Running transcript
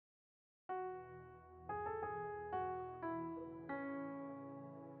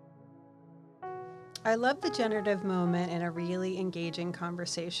I love the generative moment in a really engaging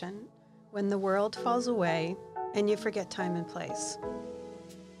conversation when the world falls away and you forget time and place.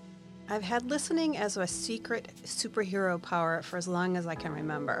 I've had listening as a secret superhero power for as long as I can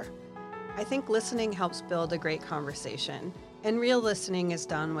remember. I think listening helps build a great conversation, and real listening is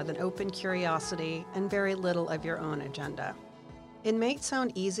done with an open curiosity and very little of your own agenda. It might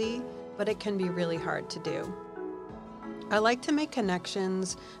sound easy, but it can be really hard to do. I like to make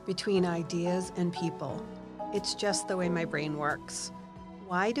connections between ideas and people. It's just the way my brain works.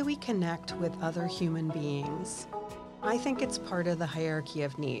 Why do we connect with other human beings? I think it's part of the hierarchy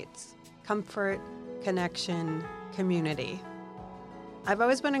of needs: comfort, connection, community. I've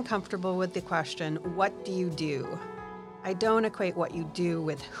always been uncomfortable with the question, what do you do? I don't equate what you do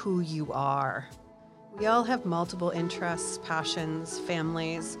with who you are. We all have multiple interests, passions,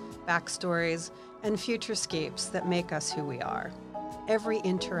 families, backstories, and futurescapes that make us who we are. Every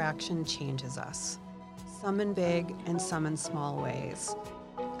interaction changes us, some in big and some in small ways.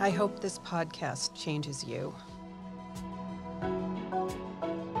 I hope this podcast changes you.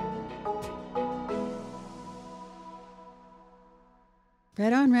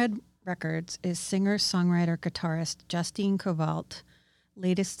 Red on Red Records is singer, songwriter, guitarist Justine Kovalt,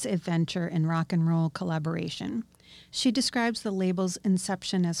 latest adventure in rock and roll collaboration. She describes the label's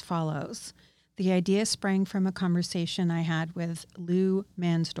inception as follows. The idea sprang from a conversation I had with Lou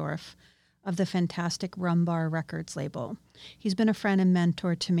Mansdorf of the fantastic Rumbar Records label. He's been a friend and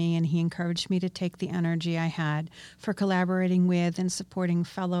mentor to me, and he encouraged me to take the energy I had for collaborating with and supporting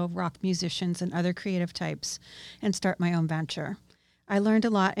fellow rock musicians and other creative types and start my own venture. I learned a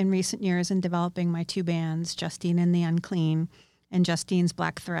lot in recent years in developing my two bands, Justine and the Unclean and Justine's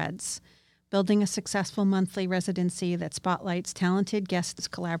Black Threads, building a successful monthly residency that spotlights talented guests'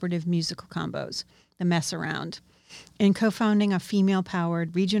 collaborative musical combos, The Mess Around, and co-founding a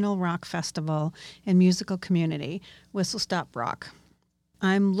female-powered regional rock festival and musical community, Whistle Stop Rock.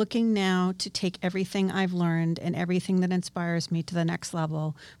 I'm looking now to take everything I've learned and everything that inspires me to the next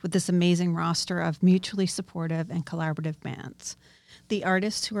level with this amazing roster of mutually supportive and collaborative bands. The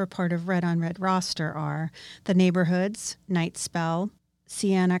artists who are part of Red on Red roster are The Neighborhoods, Night Spell,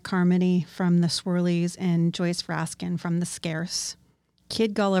 Sienna Carmody from the Swirlies, and Joyce Raskin from the Scarce,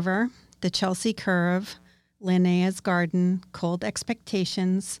 Kid Gulliver, The Chelsea Curve, Linnea's Garden, Cold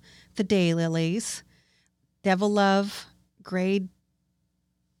Expectations, The Daylilies, Devil Love, Grey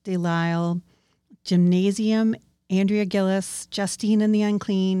Delisle, Gymnasium, Andrea Gillis, Justine and the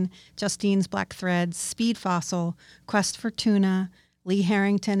Unclean, Justine's Black Threads, Speed Fossil, Quest for Tuna, Lee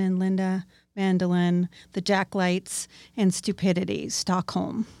Harrington and Linda Mandolin, The Jacklights, and Stupidity,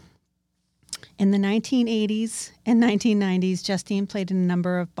 Stockholm. In the 1980s and 1990s, Justine played in a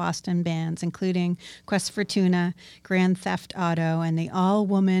number of Boston bands, including Quest for Tuna, Grand Theft Auto, and the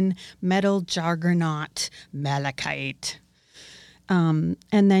all-woman metal juggernaut Malachite. And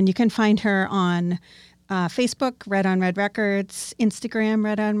then you can find her on Facebook, Red on Red Records, Instagram,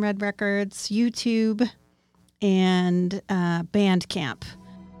 Red on Red Records, YouTube, and Bandcamp.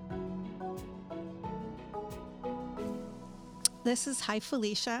 This is Hi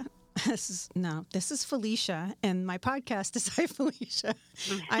Felicia. This is Felicia, and my podcast is Hi Felicia.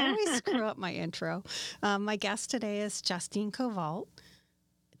 I always screw up my intro. My guest today is Justine Kovalt.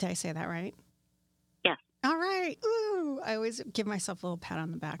 Did I say that right? Yes. All right. Ooh, I always give myself a little pat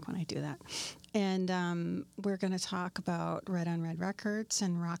on the back when I do that. And we're going to talk about Red on Red Records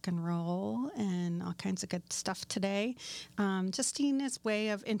and rock and roll and all kinds of good stuff today. Justine's way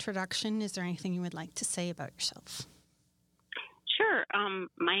of introduction, is there anything you would like to say about yourself? Sure.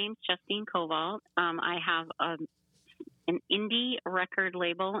 My name's Justine Kovalt. I have an indie record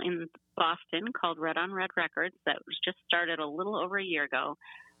label in Boston called Red on Red Records that was just started a little over a year ago.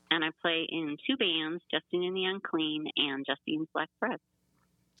 And I play in two bands, Justine and the Unclean and Justine's Black Threads.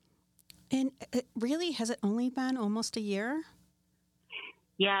 And really, has it only been almost a year?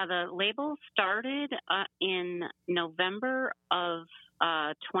 Yeah, the label started in November of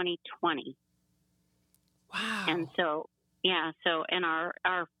 2020. Wow. And so, and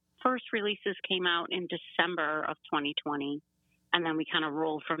our first releases came out in December of 2020, and then we kind of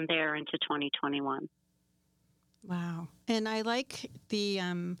rolled from there into 2021. Wow. And I like the,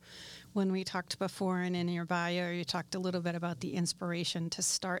 when we talked before and in your bio, you talked a little bit about the inspiration to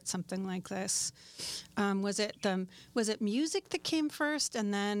start something like this. Was it music that came first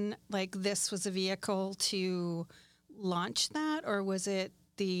and then like this was a vehicle to launch that? Or was it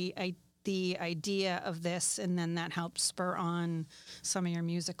the idea of this and then that helped spur on some of your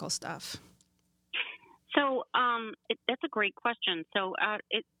musical stuff? So that's a great question. So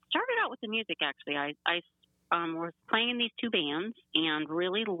it started out with the music, actually. I was playing in these two bands and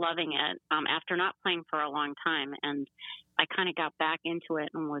really loving it after not playing for a long time. And I kind of got back into it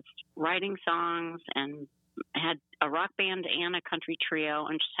and was writing songs and had a rock band and a country trio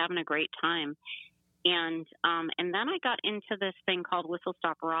and just having a great time. And then I got into this thing called Whistle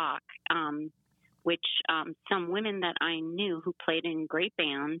Stop Rock, which some women that I knew who played in great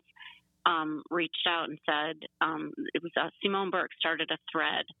bands reached out and said, it was Simone Burke started a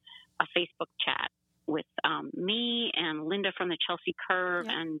thread, a Facebook chat with me and Linda from the Chelsea Curve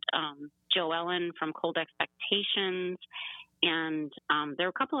and Joe Ellen from Cold Expectations. And there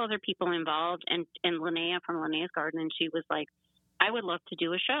were a couple other people involved, and Linnea from Linnea's Garden. And she was like, I would love to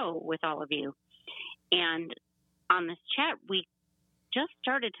do a show with all of you. And on this chat, we just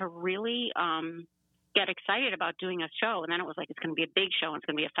started to really get excited about doing a show. And then it was like, it's going to be a big show. And it's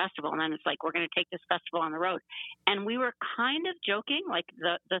going to be a festival. And then it's like, we're going to take this festival on the road. And we were kind of joking, like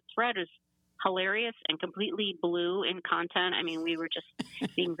the thread is hilarious and completely blue in content. I mean, we were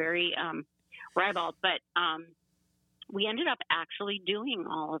just being very ribald, but we ended up actually doing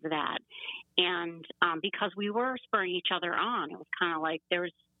all of that. And because we were spurring each other on, it was kind of like there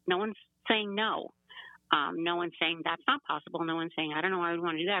was no one saying no. No one's saying that's not possible. No one's saying, I don't know why we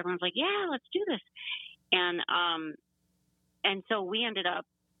want to do that. Everyone's like, yeah, let's do this. And so we ended up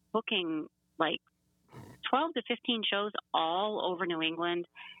booking like 12 to 15 shows all over New England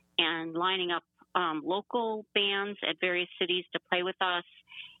and lining up local bands at various cities to play with us.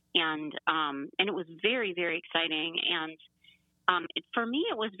 And it was very, very exciting. And for me,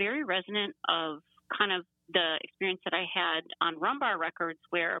 it was very resonant of kind of the experience that I had on Rumbar Records,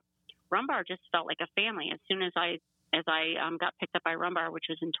 where Rumbar just felt like a family. As soon as I got picked up by Rumbar, which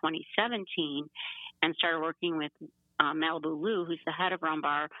was in 2017, and started working with Malibu Lou, who's the head of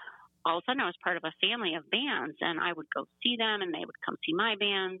Rumbar, all of a sudden I was part of a family of bands, and I would go see them, and they would come see my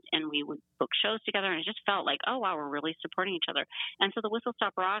band, and we would book shows together, and it just felt like, oh, wow, we're really supporting each other. And so the Whistle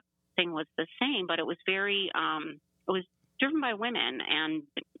Stop Rock thing was the same, but it was very, it was driven by women, and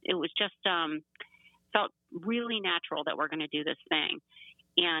it was just felt really natural that we're going to do this thing.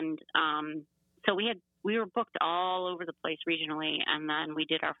 And so we were booked all over the place regionally, and then we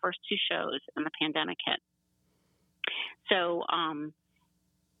did our first two shows, and the pandemic hit. So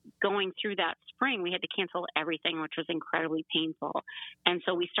going through that spring, we had to cancel everything, which was incredibly painful. And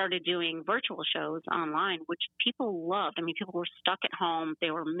so we started doing virtual shows online, which people loved. I mean, people were stuck at home. They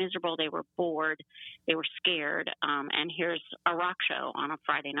were miserable. They were bored. They were scared. And here's a rock show on a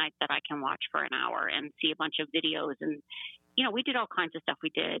Friday night that I can watch for an hour and see a bunch of videos. And, you know, we did all kinds of stuff. We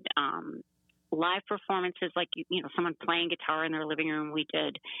did live performances, like, you know, someone playing guitar in their living room. We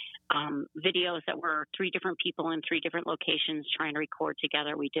did videos that were 3 different people in 3 different locations trying to record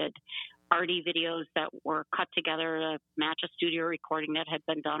together. We did arty videos that were cut together to match a studio recording that had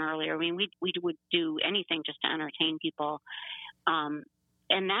been done earlier. I mean, we would do anything just to entertain people. And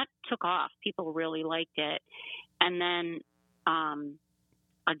that took off. People really liked it. And then,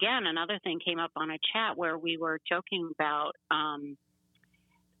 again, another thing came up on a chat where we were joking about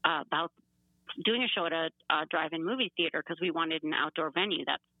doing a show at a drive-in movie theater because we wanted an outdoor venue.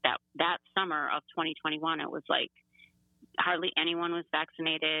 That summer of 2021, it was like hardly anyone was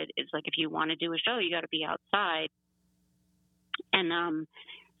vaccinated. It's like, if you want to do a show, you got to be outside. And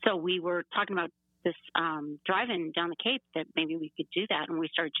so we were talking about this drive-in down the Cape that maybe we could do that. And we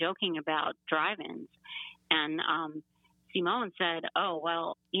started joking about drive-ins. And Simone said, oh,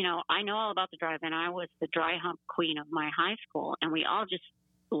 well, you know, I know all about the drive-in. I was the dry hump queen of my high school. And we all just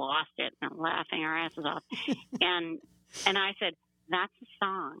lost it and laughing our asses off. and I said, that's a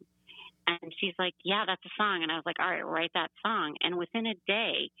song. And she's like, yeah, that's a song. And I was like, all right, write that song. And within a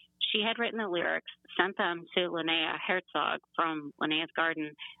day, she had written the lyrics, sent them to Linnea Herzog from Linnea's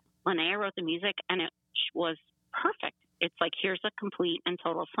Garden. Linnea wrote the music, and it was perfect. It's like, here's a complete and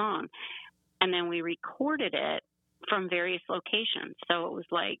total song. And then we recorded it from various locations. So it was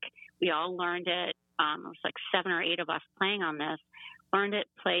like, we all learned it. It was like 7 or 8 of us playing on this, learned it,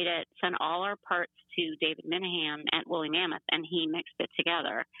 played it, sent all our parts to David Minahan at Woolly Mammoth, and he mixed it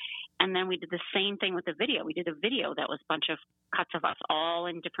together. And then we did the same thing with the video. We did a video that was a bunch of cuts of us all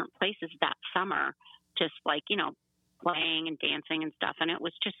in different places that summer, just like, you know, playing and dancing and stuff. And it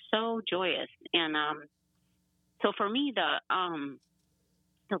was just so joyous. And so for me,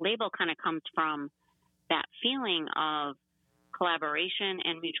 the label kind of comes from that feeling of collaboration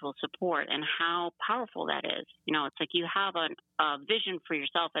and mutual support, and how powerful that is. You know, it's like you have a vision for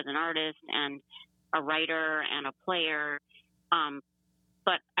yourself as an artist and a writer and a player.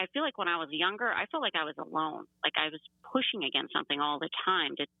 But I feel like when I was younger, I felt like I was alone. Like I was pushing against something all the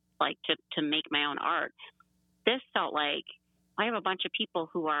time to make my own art. This felt like I have a bunch of people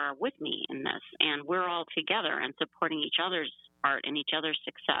who are with me in this, and we're all together and supporting each other's art and each other's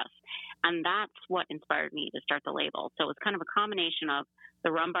success. And that's what inspired me to start the label. So it's kind of a combination of the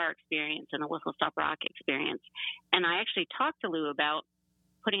Rumbar experience and the Whistle Stop Rock experience. And I actually talked to Lou about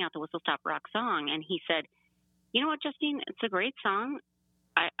putting out the Whistle Stop Rock song, and he said, you know what, Justine, it's a great song.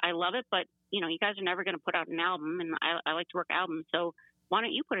 I love it, but, you guys are never going to put out an album, and I like to work albums, so why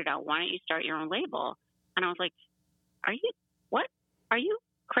don't you put it out? Why don't you start your own label? And I was like, what? Are you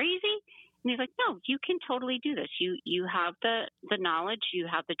crazy? And he's like, no, you can totally do this. You have the knowledge, you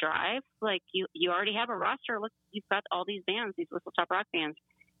have the drive. Like you already have a roster. Look, you've got all these bands, these Whistle Stop Rock bands.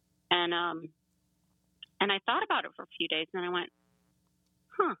 And I thought about it for a few days, and then I went,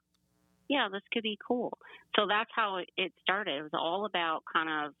 yeah, this could be cool. So that's how it started. It was all about kind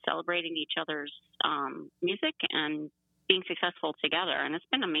of celebrating each other's music and being successful together. And it's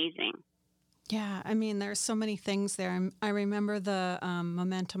been amazing. Yeah, I mean, there's so many things there. I remember the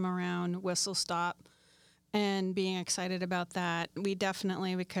momentum around Whistle Stop and being excited about that. We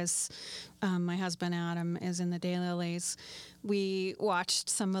definitely, because my husband Adam is in the Daylilies, we watched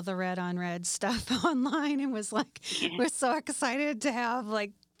some of the Red on Red stuff online and was like, we're so excited to have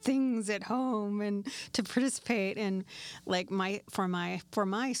like things at home and to participate in, like, for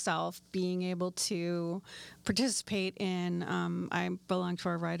myself being able to participate in, I belong to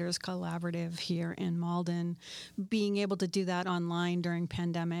a writers collaborative here in Malden, being able to do that online during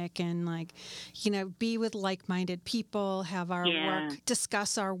pandemic and, like, be with like-minded people, have our work,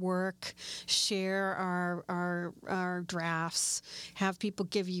 discuss our work, share our drafts, have people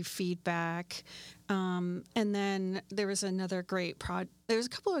give you feedback. And then there was another there's a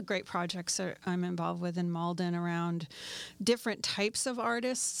couple of great projects that I'm involved with in Malden around different types of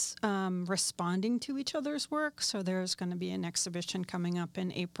artists responding to each other's work. So there's going to be an exhibition coming up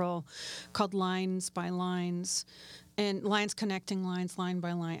in April called Lines by Lines, and Lines Connecting Lines, Line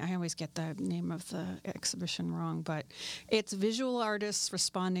by Line. I always get the name of the exhibition wrong, but it's visual artists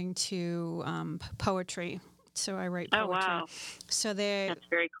responding to poetry. So I write poetry. Oh, wow. So that's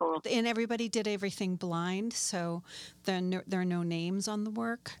very cool. And everybody did everything blind, so there are no names on the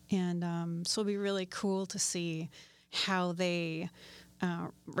work. And so it'll be really cool to see how they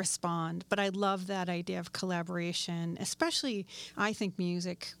respond. But I love that idea of collaboration, especially I think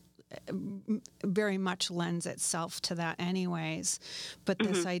music very much lends itself to that anyways. But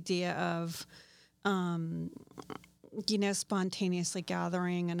this idea of spontaneously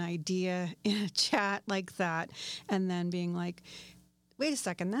gathering an idea in a chat like that and then being like, wait a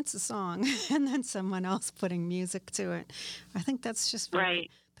second, that's a song, and then someone else putting music to it. I think that's just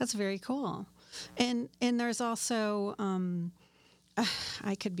that's very cool. And there's also,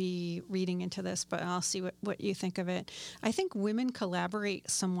 I could be reading into this, but I'll see what you think of it. I think women collaborate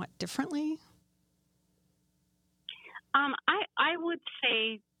somewhat differently. I would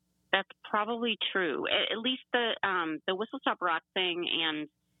say that's probably true. At least the Whistle Stop Rock thing, and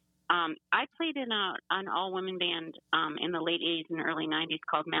I played in an all-women band in the late 80s and early 90s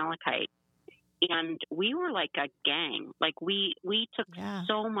called Malachite, and we were like a gang. Like we took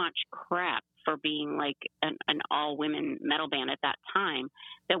so much crap for being like an all-women metal band at that time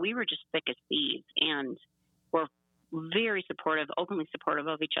that we were just thick as thieves, and were very supportive, openly supportive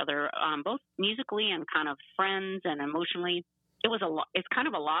of each other, both musically and kind of friends and emotionally. It was a lot. It's kind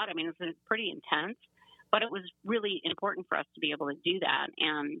of a lot. I mean, it's pretty intense, but it was really important for us to be able to do that.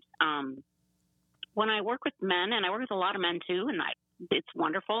 And when I work with men, and I work with a lot of men too, and it's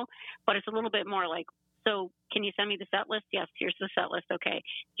wonderful, but it's a little bit more like, so can you send me the set list? Yes, here's the set list. Okay.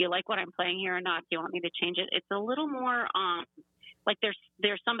 Do you like what I'm playing here or not? Do you want me to change it? It's a little more like there's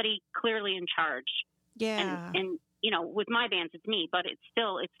somebody clearly in charge. Yeah. And with my bands, it's me, but it's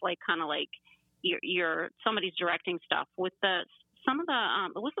like kind of like, you're somebody's directing stuff. With the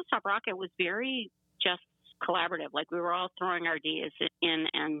Whistle Stop Rock, it was very just collaborative. Like we were all throwing our ideas in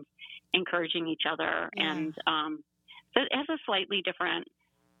and encouraging each other. Yeah. And so it has a slightly different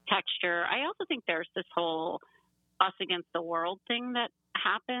texture. I also think there's this whole us against the world thing that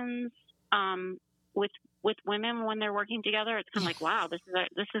happens with women when they're working together. It's kind of like, wow, this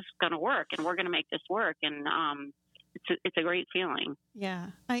is going to work, and we're going to make this work. And it's a great feeling. Yeah.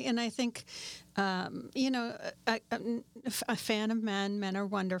 I think, a fan of men. Men are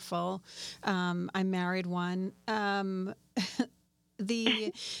wonderful. I married one.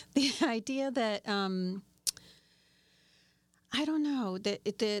 The idea that I don't know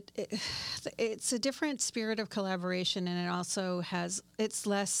it's a different spirit of collaboration, and it also it's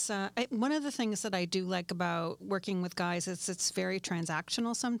less. One of the things that I do like about working with guys is it's very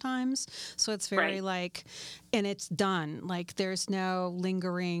transactional sometimes. So it's very like, and it's done. Like there's no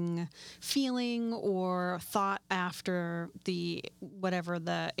lingering feeling or thought after whatever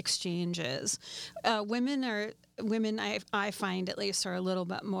the exchange is. Women, I find at least, are a little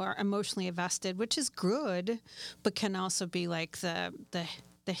bit more emotionally invested, which is good, but can also be like the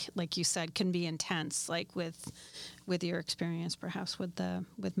like you said, can be intense, like with your experience perhaps with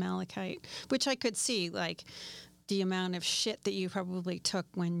Malachite, which I could see, like the amount of shit that you probably took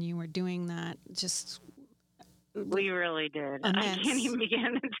when you were doing that. Just we really did. Immense. I can't even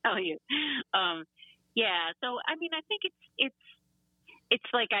begin to tell you. Yeah. So I mean, I think it's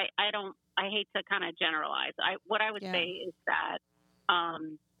like I hate to kind of generalize. What I would say is that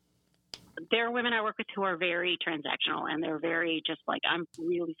there are women I work with who are very transactional, and they're very just like, I'm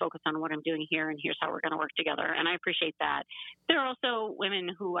really focused on what I'm doing here, and here's how we're going to work together. And I appreciate that. There are also women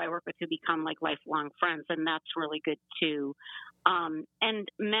who I work with who become like lifelong friends, and that's really good too. And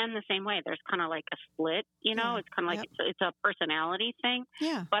men the same way. There's kind of like a split, you know. It's kind of like it's a personality thing.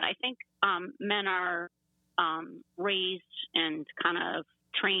 Yeah. But I think men are raised and kind of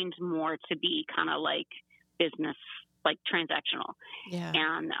trained more to be kind of like business, like transactional. Yeah.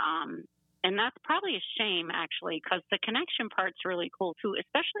 And that's probably a shame, actually, because the connection part's really cool too,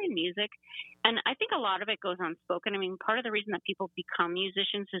 especially in music. And I think a lot of it goes unspoken. I mean, part of the reason that people become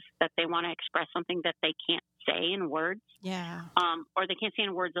musicians is that they want to express something that they can't say in words. Yeah. Or they can't say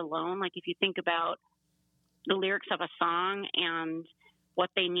in words alone. Like if you think about the lyrics of a song and what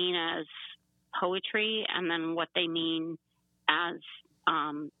they mean as poetry, and then what they mean as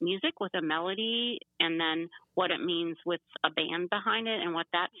music with a melody, and then what it means with a band behind it, and what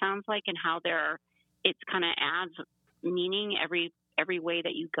that sounds like, and how it kind of adds meaning every way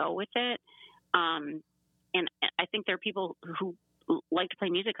that you go with it. And I think there are people who like to play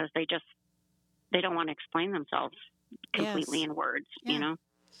music because they don't want to explain themselves completely in words, you know?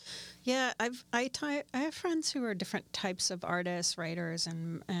 Yeah, I have friends who are different types of artists, writers,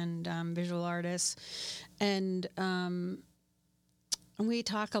 and visual artists, and we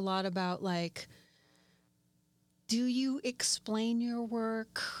talk a lot about, like, do you explain your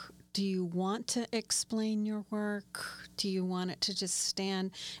work? Do you want to explain your work? Do you want it to just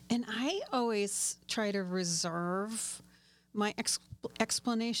stand? And I always try to reserve my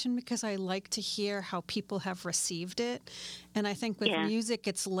explanation because I like to hear how people have received it. And I think with music,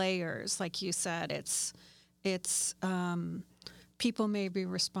 it's layers. Like you said, it's people may be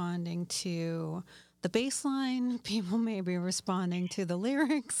responding to the bass line, people may be responding to the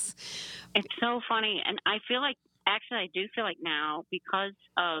lyrics. It's so funny. And I feel like, actually, I do feel like now, because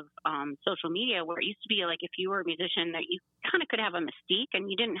of social media, where it used to be like if you were a musician that you kind of could have a mystique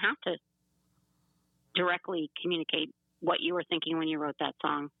and you didn't have to directly communicate what you were thinking when you wrote that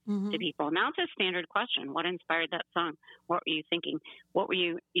song to people. Now it's a standard question. What inspired that song? What were you thinking? What were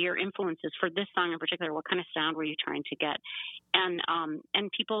your influences for this song in particular? What kind of sound were you trying to get? And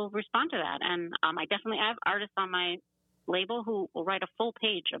people respond to that. And I definitely have artists on my label who will write a full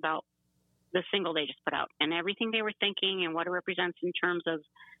page about the single they just put out and everything they were thinking and what it represents in terms of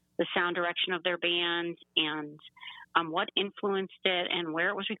the sound direction of their band, and what influenced it, and where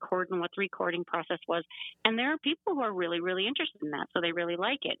it was recorded, and what the recording process was. And there are people who are really, really interested in that, so they really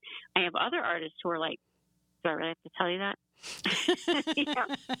like it. I have other artists who are like, do I really have to tell you that?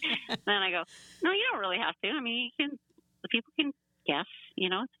 And then I go, no, you don't really have to. I mean, the people can guess, you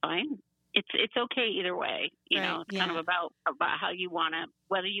know, it's fine. It's okay either way. You know, it's kind of about how you want to,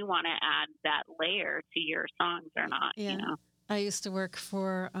 whether you want to add that layer to your songs or not, you know. I used to work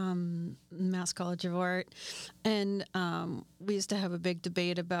for Mass College of Art, and we used to have a big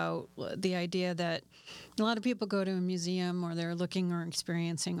debate about the idea that a lot of people go to a museum or they're looking or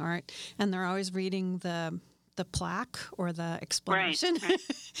experiencing art, and they're always reading the plaque or the explanation.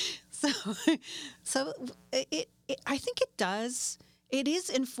 Right. So I think it does. It is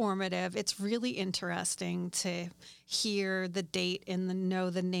informative. It's really interesting to hear the date and know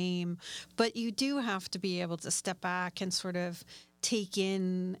the name, but you do have to be able to step back and sort of take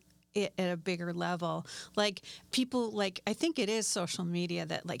in it at a bigger level. Like people, like, I think it is social media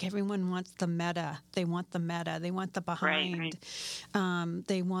that, like, everyone wants the meta. They want the meta. They want the behind. Right.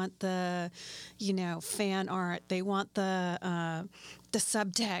 They want the, you know, fan art. They want the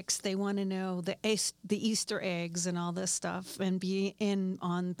subtext. They want to know the Easter eggs and all this stuff, and be in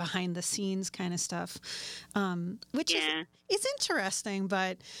on behind the scenes kind of stuff, which is interesting.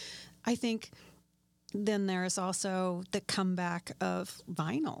 But I think then there's also the comeback of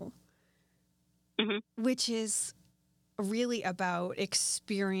vinyl, which is really about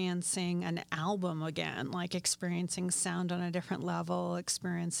experiencing an album again, like experiencing sound on a different level,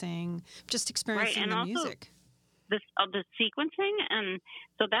 experiencing Right, and the also music. the sequencing, and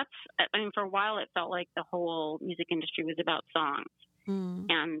so that's. I mean, for a while it felt like the whole music industry was about songs,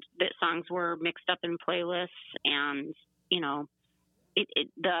 and that songs were mixed up in playlists, and you know,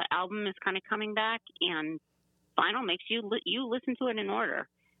 the album is kind of coming back, and vinyl makes you listen to it in order.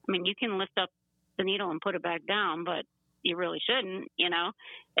 I mean, you can lift up the needle and put it back down, but you really shouldn't. You know,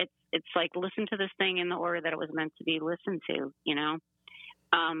 it's like listen to this thing in the order that it was meant to be listened to. You know,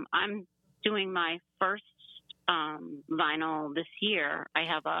 I'm doing my first vinyl this year. I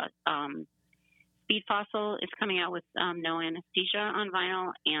have a Speed Fossil is coming out with No Anesthesia on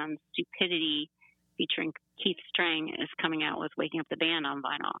vinyl, and Stupidity featuring Keith Strang is coming out with Waking Up the Band on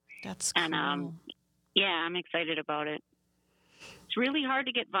vinyl. That's cool. And yeah, I'm excited about it. It's really hard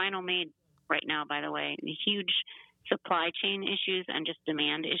to get vinyl made right now, by the way. Huge supply chain issues and just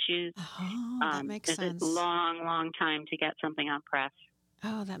demand issues. Oh, that makes sense. It's a long, long time to get something on press.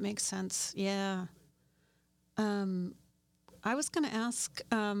 Oh, that makes sense. Yeah. I was going to ask,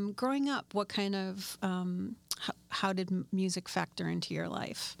 growing up, what kind of, how did music factor into your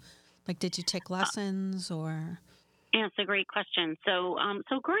life? Like, did you take lessons or? Yeah, it's a great question. So,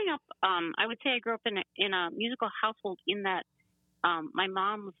 growing up, I would say I grew up in a musical household in that my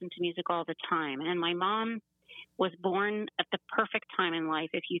mom listened to music all the time, and my mom was born at the perfect time in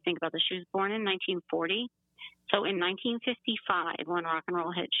life. If you think about this, she was born in 1940. So in 1955, when rock and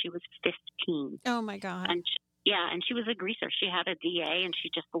roll hit, she was 15. Oh my God! And she was a greaser. She had a DA, and she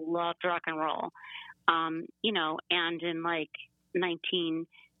just loved rock and roll. You know, and in like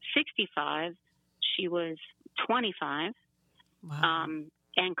 1965, she was 25. Wow.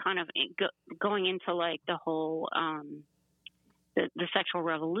 And kind of going into like the whole the sexual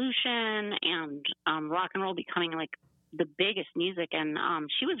revolution and rock and roll becoming like the biggest music, and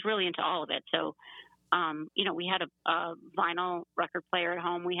she was really into all of it. So, you know, we had a vinyl record player at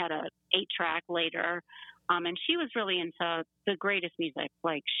home. We had a 8-track later, and she was really into the greatest music.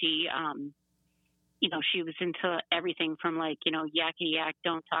 Like she, you know, she was into everything from like, you know, Yakety Yak,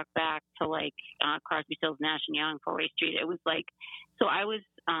 Don't Talk Back to like Crosby, Stills, Nash and Young, 4-Way Street. It was like, so I was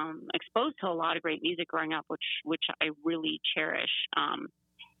exposed to a lot of great music growing up, which I really cherish.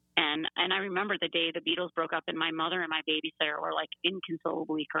 And I remember the day the Beatles broke up, and my mother and my babysitter were like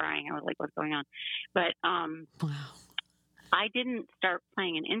inconsolably crying. I was like, what's going on? But wow. I didn't start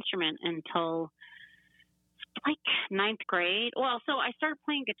playing an instrument until like 9th grade. Well, so I started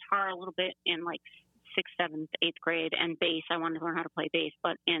playing guitar a little bit in like 6th, 7th, 8th grade, and bass. I wanted to learn how to play bass.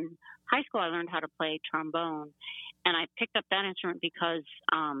 But in high school, I learned how to play trombone. And I picked up that instrument because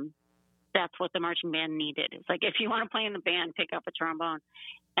that's what the marching band needed. It's like, if you want to play in the band, pick up a trombone.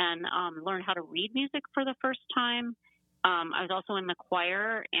 And learned how to read music for the first time. I was also in the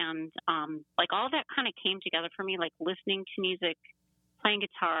choir, and like all that kind of came together for me, like listening to music, playing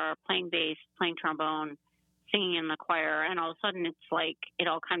guitar, playing bass, playing trombone, singing in the choir, and all of a sudden it's like it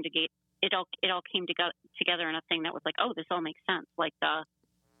all came together in a thing that was like, oh, this all makes sense. Like the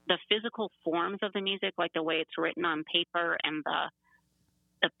physical forms of the music, like the way it's written on paper, and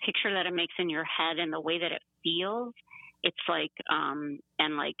the picture that it makes in your head, and the way that it feels. It's like and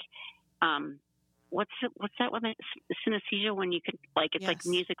like what's that one? Synesthesia, when you could like it's like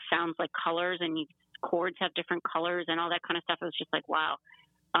music sounds like colors, and chords have different colors and all that kind of stuff. It was just like wow,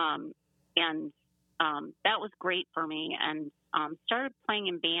 and that was great for me. And started playing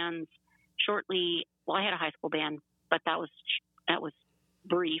in bands shortly. Well, I had a high school band, but that was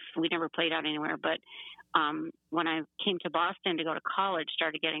brief. We never played out anywhere. But when I came to Boston to go to college,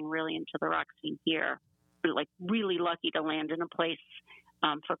 started getting really into the rock scene here. Like really lucky to land in a place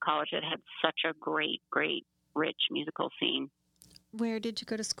for college that had such a great, rich musical scene. Where did you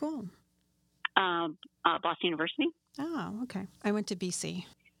go to school? Boston University. Oh, okay. I went to BC.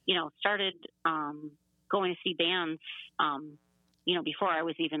 You know, started going to see bands, you know, before I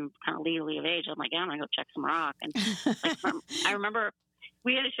was even kind of legally of age. I'm like, yeah, I'm going to go check some rock. And like, I remember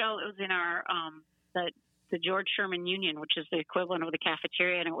we had a show, it was in our, the George Sherman Union, which is the equivalent of the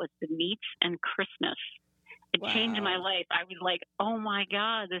cafeteria, and it was the Meats and Christmas. It changed my life. I was like, oh my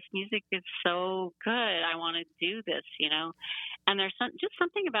God, this music is so good. I want to do this, you know? And there's just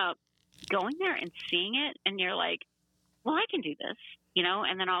something about going there and seeing it, and you're like, well, I can do this, you know?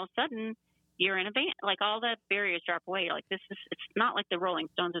 And then all of a sudden you're in a band, like all that barriers drop away. You're like, it's not like the Rolling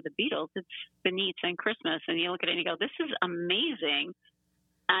Stones or the Beatles. It's the Neats and Christmas. And you look at it and you go, this is amazing.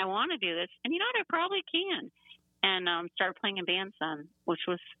 I want to do this. And you know what? I probably can. And started playing in bands then, which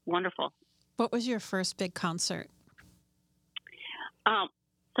was wonderful. What was your first big concert?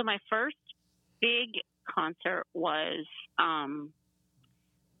 So my first big concert was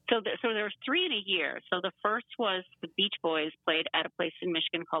so there was 3 in a year. So the first was the Beach Boys played at a place in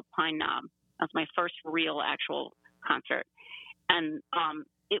Michigan called Pine Knob. That was my first real actual concert, and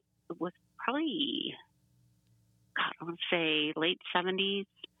it was probably, God, I want to say late 70s.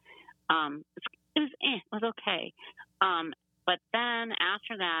 It was okay. But then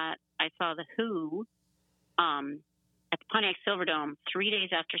after that, I saw the Who at the Pontiac Silverdome 3 days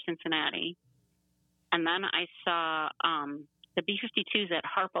after Cincinnati. And then I saw the B-52s at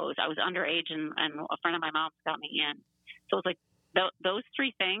Harpo's. I was underage, and a friend of my mom's got me in. So it was like those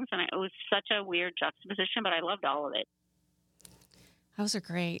 3 things, and it was such a weird juxtaposition, but I loved all of it. Those are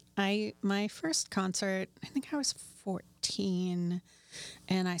great. My first concert, I think I was 14,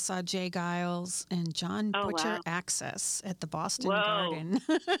 and I saw Jay Giles and John Butcher Access at the Boston Garden.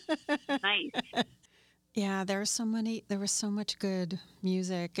 Nice. Yeah, there was so much good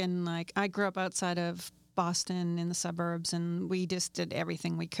music, and like I grew up outside of Boston in the suburbs, and we just did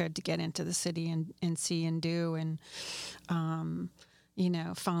everything we could to get into the city and see and do, and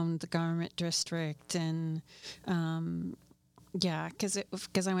found the Garment District, and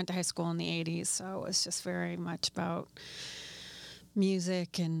because I went to high school in the 80s, so it was just very much about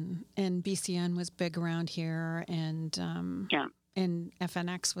music, and BCN was big around here, and and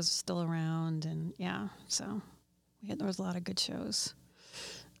FNX was still around, and so there was a lot of good shows.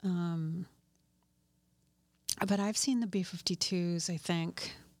 But I've seen the B-52s, I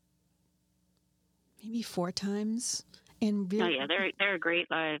think, maybe 4 times. And they're great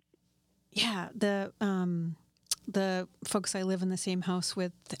live. Yeah, the folks I live in the same house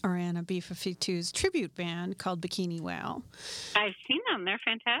with are in a B-52s tribute band called Bikini Whale. I've seen them. They're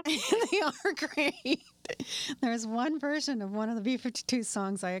fantastic. They are great. There's one version of one of the B-52s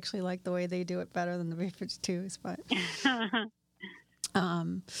songs I actually like the way they do it better than the B-52s, but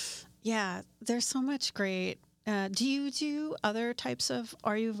there's so much great. Do you do other types of,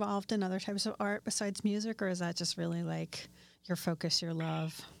 are you involved in other types of art besides music, or is that just really like your focus, your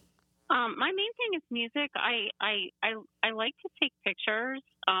love? My main thing is music. I like to take pictures,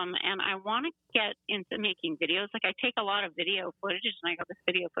 and I want to get into making videos. Like I take a lot of video footage, and I go, this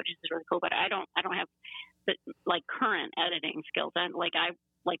video footage is really cool, but I don't have the like current editing skills. And like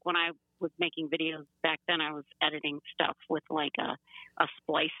when I was making videos back then, I was editing stuff with like a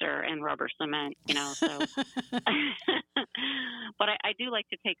splicer and rubber cement, so. But I do like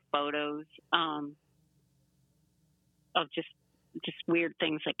to take photos of just weird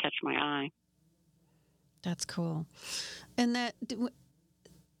things that catch my eye. That's cool. And that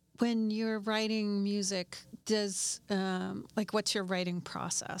when you're writing music, does what's your writing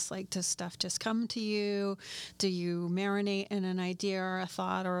process? Like, does stuff just come to you? Do you marinate in an idea or a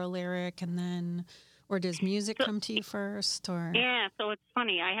thought or a lyric, and then, or does music come to you first? Or so it's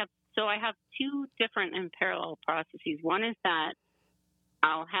funny. I have 2 different and parallel processes. One is that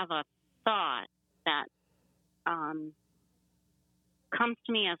I'll have a thought that comes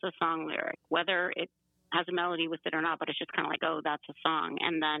to me as a song lyric, whether it has a melody with it or not, but it's just kind of like, oh, that's a song.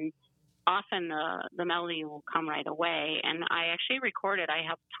 And then often the melody will come right away. And I actually recorded, I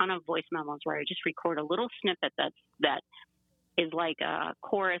have a ton of voice memos where I just record a little snippet that is like a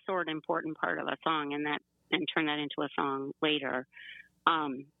chorus or an important part of a song, and turn that into a song later.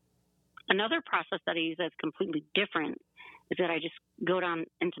 Another process that I use that's completely different is that I just go down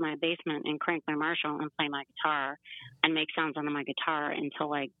into my basement and crank my Marshall and play my guitar and make sounds on my guitar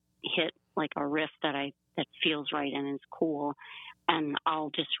until I hit like a riff that feels right and is cool. And I'll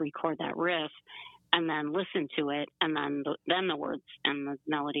just record that riff and then listen to it. And then the words and the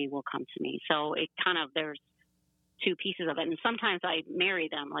melody will come to me. So it kind of, there's 2 pieces of it. And sometimes I marry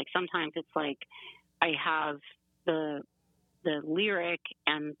them. Like sometimes it's like I have the lyric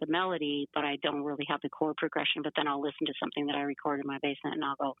and the melody, but I don't really have the chord progression. But then I'll listen to something that I recorded in my basement and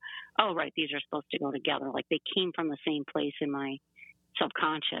I'll go, oh, right, these are supposed to go together. Like they came from the same place in my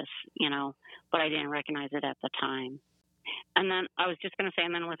subconscious, but I didn't recognize it at the time. And then I was just going to say,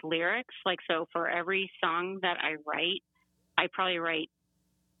 and then with lyrics, like, so for every song that I write, I probably write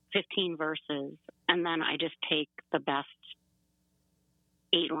 15 verses, and then I just take the best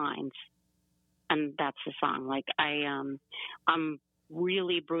 8 lines. And that's the song. Like I'm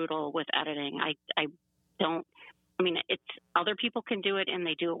really brutal with editing. I mean, it's other people can do it and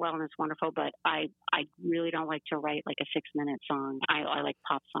they do it well and it's wonderful, but I really don't like to write like a 6-minute song. I like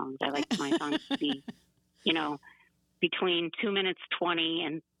pop songs. I like my songs to be, between 2 minutes 20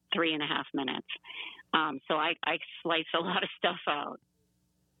 and 3.5 minutes. So I slice a lot of stuff out.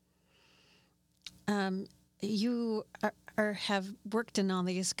 You have worked in all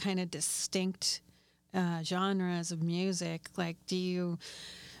these kind of distinct genres of music. Like, do you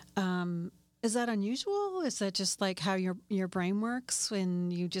Is that unusual? Is that just like how your brain works when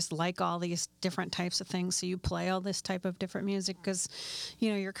you just like all these different types of things? So you play all this type of different music because,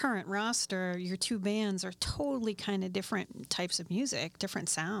 your current roster, your two bands are totally kind of different types of music, different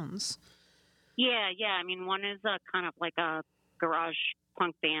sounds. Yeah. I mean, one is a kind of like a garage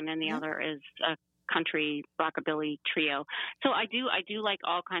punk band, and the other is a country rockabilly trio. So I do like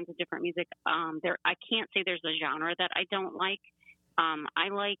all kinds of different music. I can't say there's a genre that I don't like. I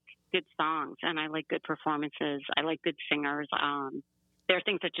like good songs and I like good performances. I like good singers. There are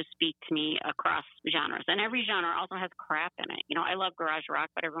things that just speak to me across genres, and every genre also has crap in it. I love garage rock,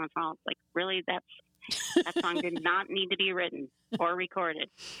 but every once in a while it's like, really, that song did not need to be written or recorded.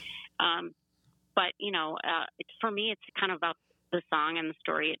 But for me, it's kind of about the song and the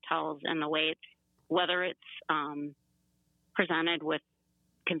story it tells, and the way whether it's presented with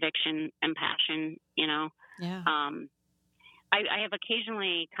conviction and passion. Yeah. I have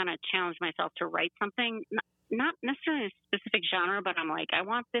occasionally kind of challenged myself to write something, not necessarily a specific genre, but I'm like, I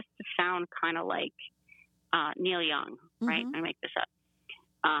want this to sound kind of like Neil Young, right? I make this up.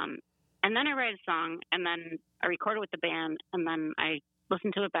 And then I write a song, and then I record it with the band, and then I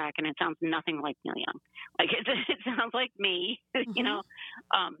listen to it back, and it sounds nothing like Neil Young. Like it sounds like me,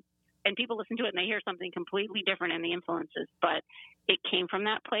 and people listen to it and they hear something completely different in the influences, but it came from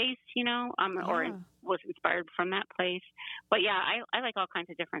that place, or it was inspired from that place. But yeah, I like all kinds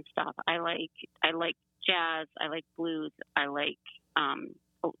of different stuff. I like jazz. I like blues. I like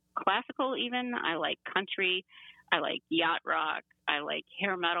classical even. I like country. I like yacht rock. I like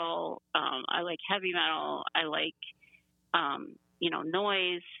hair metal. I like heavy metal. I like,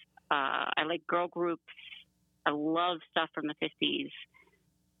 noise. I like girl groups. I love stuff from the 50s.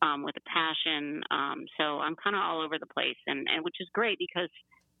 With a passion. So I'm kind of all over the place, and which is great because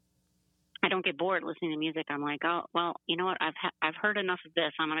I don't get bored listening to music. I'm like, oh, well, you know what? I've heard enough of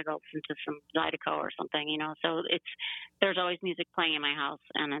this. I'm going to go listen to some Zydeco or something, So there's always music playing in my house,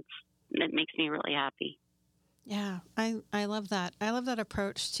 and it makes me really happy. Yeah, I love that. I love that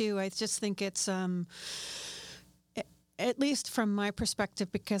approach too. I just think it's at least from my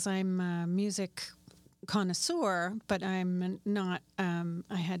perspective, because I'm a music connoisseur, but I'm not.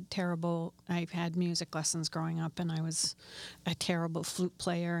 I've had music lessons growing up, and I was a terrible flute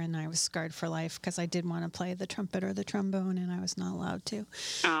player, and I was scarred for life because I did want to play the trumpet or the trombone, and I was not allowed to.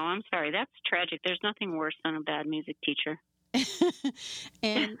 Oh, I'm sorry. That's tragic. There's nothing worse than a bad music teacher.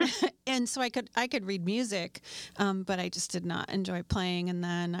 and so I could read music, but I just did not enjoy playing. And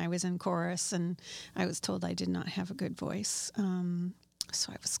then I was in chorus, and I was told I did not have a good voice.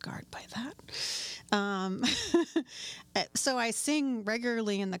 So I was scarred by that. So I sing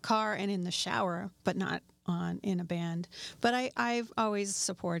regularly in the car and in the shower, but not in a band. But I've always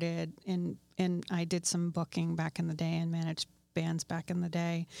supported, and I did some booking back in the day and managed bands back in the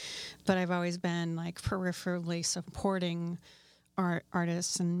day. But I've always been like peripherally supporting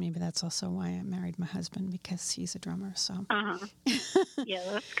artists, and maybe that's also why I married my husband, because he's a drummer. So yeah,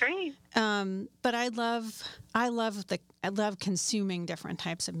 that's great. But I love consuming different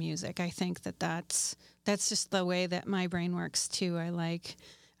types of music. I think that's just the way that my brain works too. I like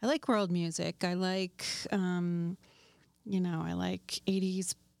world music. I like I like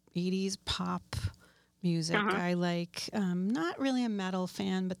 80s pop music. I like, not really a metal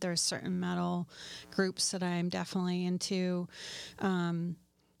fan, but there are certain metal groups that I'm definitely into.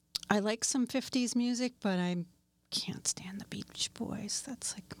 I like some 50s music, but I can't stand the Beach Boys.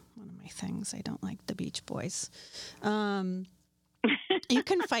 That's like one of my things. I don't like the Beach Boys. You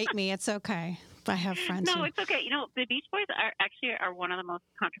can fight me. It's okay. I have friends. No, it's okay. The Beach Boys are one of the most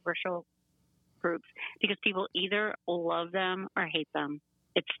controversial groups because people either love them or hate them.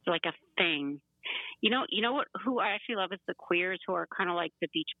 It's like a thing. Who I actually love is the Queers, who are kind of like the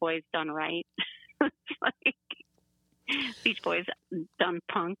Beach Boys done right. Like Beach Boys done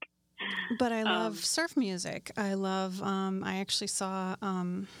punk. But I love surf music. I love, I actually saw,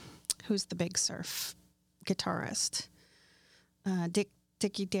 who's the big surf guitarist?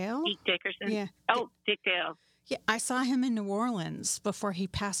 Dickie Dale? Dick Dickerson? Yeah. Oh, Dick Dale. Yeah, I saw him in New Orleans before he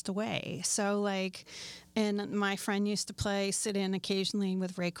passed away. So, and my friend used to sit in occasionally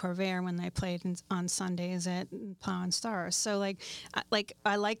with Ray Corvair when they played on Sundays at Plow and Stars. So, I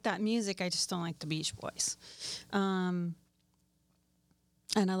like that music. I just don't like the Beach Boys.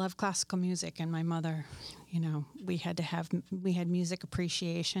 And I love classical music. And my mother, we had music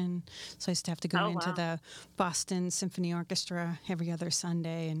appreciation. So I used to have to go into the Boston Symphony Orchestra every other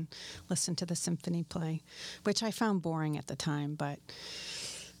Sunday and listen to the symphony play, which I found boring at the time. But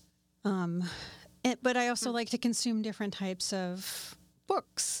I also like to consume different types of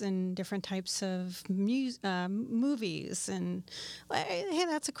books and different types of movies. And hey,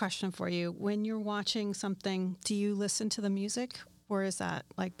 that's a question for you. When you're watching something, do you listen to the music, or is that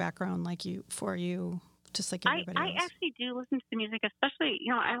like background, like for you, just like everybody else? I actually do listen to the music, especially,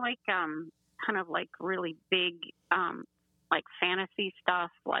 I like kind of like really big like fantasy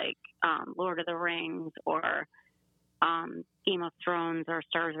stuff, like Lord of the Rings or Game of Thrones or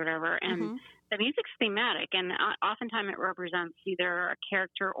Star Wars, whatever. And the music's thematic, and oftentimes it represents either a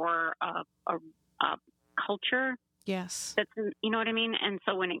character or a culture. Yes. That's, you know what I mean? And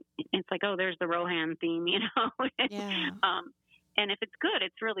so when it's like, oh, there's the Rohan theme, Yeah. And if it's good,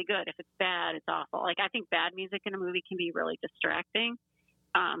 it's really good. If it's bad, it's awful. Like, I think bad music in a movie can be really distracting.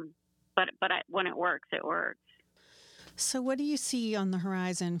 But when it works, it works. So what do you see on the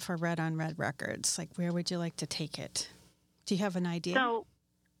horizon for Red on Red Records? Like, where would you like to take it? Do you have an idea?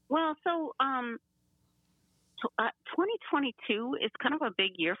 2022 is kind of a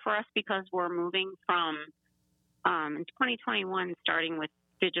big year for us because we're moving from in 2021, starting with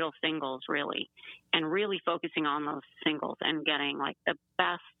digital singles, really, and really focusing on those singles and getting like the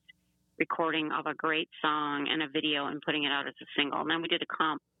best recording of a great song and a video and putting it out as a single. And then we did a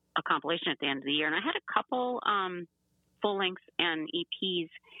compilation at the end of the year, and I had a couple full lengths and EPs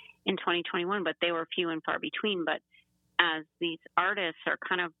in 2021, but they were few and far between. But as these artists are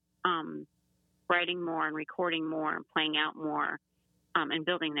kind of writing more and recording more and playing out more and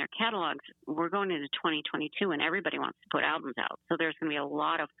building their catalogs, we're going into 2022 and everybody wants to put albums out. So there's going to be a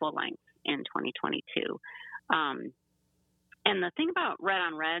lot of full lengths in 2022. And the thing about Red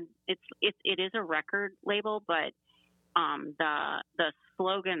on Red, it is a record label, but the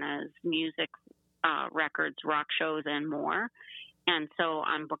slogan is music, records, rock shows, and more. And so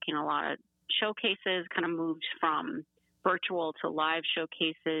I'm booking a lot of showcases, kind of moved from virtual to live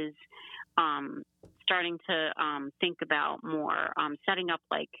showcases, starting to think about more setting up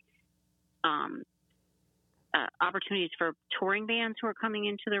like opportunities for touring bands who are coming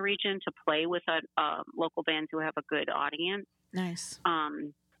into the region to play with local bands who have a good audience. Nice.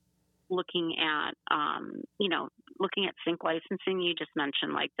 Looking at sync licensing. You just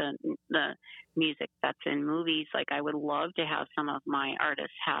mentioned like the music that's in movies. Like, I would love to have some of my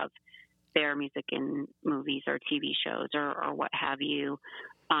artists have their music in movies or TV shows or what have you.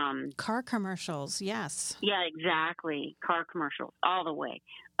 Car commercials, yes. Yeah, exactly. Car commercials all the way.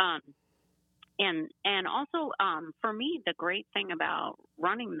 And also for me, the great thing about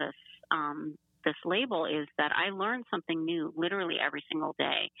running this label is that I learn something new literally every single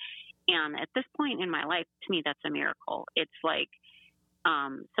day. And at this point in my life, to me, that's a miracle. It's like,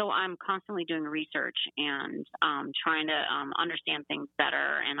 so I'm constantly doing research and trying to understand things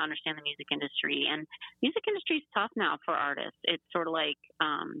better and understand the music industry. And music industry is tough now for artists. It's sort of like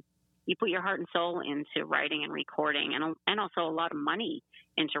you put your heart and soul into writing and recording, and also a lot of money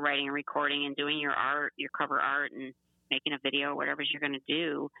into writing and recording and doing your art, your cover art, and making a video or whatever you're going to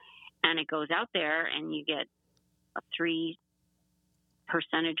do. And it goes out there, and you get 3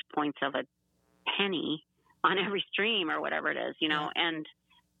 percentage points of a penny on every stream or whatever it is, And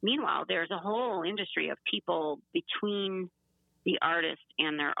meanwhile, there's a whole industry of people between the artist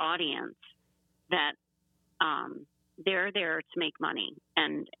and their audience that they're there to make money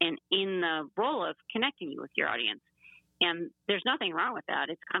and in the role of connecting you with your audience. And there's nothing wrong with that.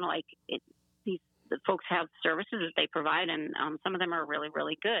 It's kind of like the folks have services that they provide, and some of them are really,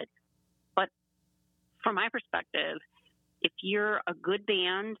 really good. But from my perspective, if you're a good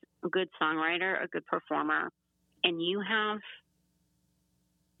band, a good songwriter, a good performer, and you have,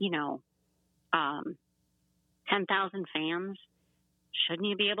 10,000 fans, shouldn't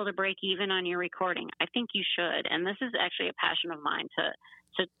you be able to break even on your recording? I think you should. And this is actually a passion of mine to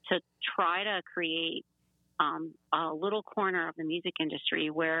try to create a little corner of the music industry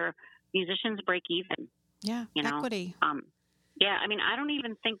where musicians break even. Yeah, equity. Yeah, I mean, I don't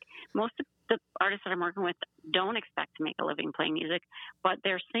even think most of the artists that I'm working with don't expect to make a living playing music, but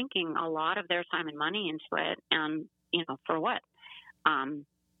they're sinking a lot of their time and money into it. And, for what?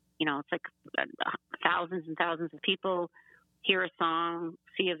 It's like thousands and thousands of people hear a song,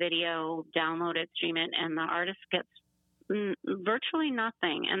 see a video, download it, stream it, and the artist gets virtually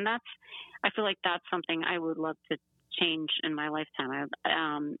nothing. And I feel like that's something I would love to change in my lifetime.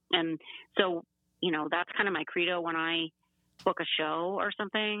 And so, that's kind of my credo when I book a show or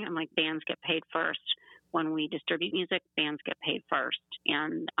something. I'm like, bands get paid first. When we distribute music, bands get paid first.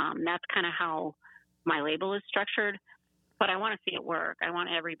 And that's kind of how my label is structured. But I want to see it work. I want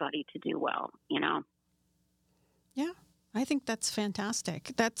everybody to do well, Yeah, I think that's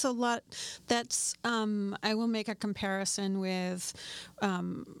fantastic. That's a lot. That's I will make a comparison with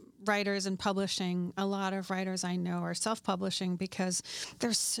writers and publishing, a lot of writers I know are self-publishing because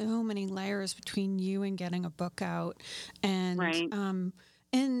there's so many layers between you and getting a book out. And Right.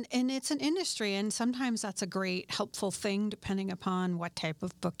 and it's an industry, and sometimes that's a great helpful thing depending upon what type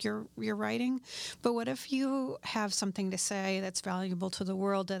of book you're writing. But what if you have something to say that's valuable to the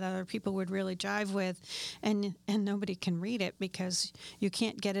world that other people would really jive with, and nobody can read it because you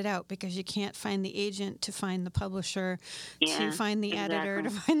can't get it out, because you can't find the agent to find the publisher to find the editor to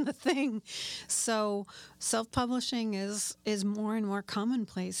find the thing. So self-publishing is more and more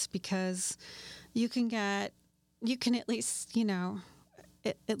commonplace because you can at least,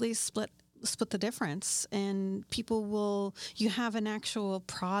 at least split the difference, and you have an actual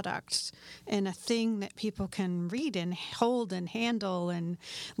product and a thing that people can read and hold and handle and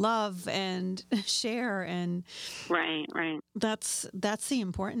love and share. And right. That's the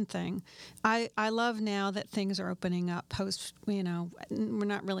important thing. I love now that things are opening up post, we're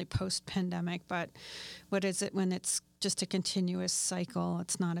not really post pandemic, but what is it when it's just a continuous cycle?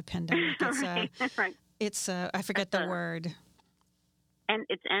 It's not a pandemic. It's right. It's I forget the word. And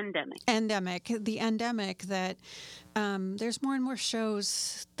it's endemic. The endemic that there's more and more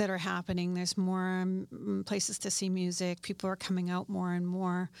shows that are happening. There's more places to see music. People are coming out more and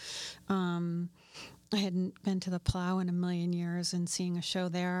more. I hadn't been to the Plow in a million years, and seeing a show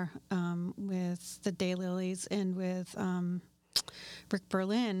there with the Daylilies and with Rick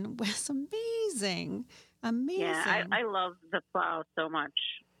Berlin was amazing. Yeah, I love the Plow so much.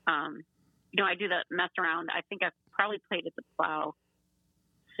 I do that mess around. I think I've probably played at the Plow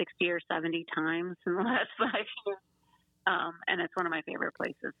 60 or 70 times in the last 5 years. And it's one of my favorite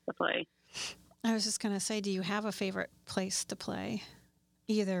places to play. I was just going to say, do you have a favorite place to play?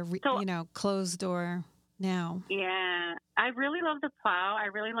 Either, closed or now? Yeah, I really love the Plow. I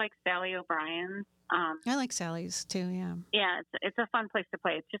really like Sally O'Brien's. I like Sally's too, yeah. Yeah, it's a fun place to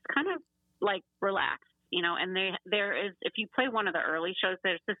play. It's just kind of like relaxed, and there is, if you play one of the early shows,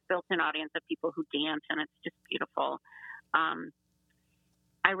 there's this built-in audience of people who dance, and it's just beautiful.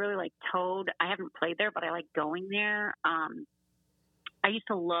 I really like Toad. I haven't played there, but I like going there. I used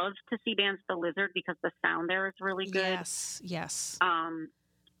to love to see bands at the Lizard because the sound there is really good. Yes.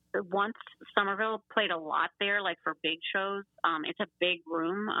 Once Somerville played a lot there, like for big shows. It's a big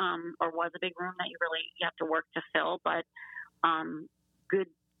room, or was a big room that you have to work to fill, but good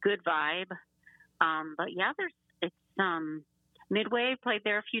vibe. But yeah, it's Midway. Played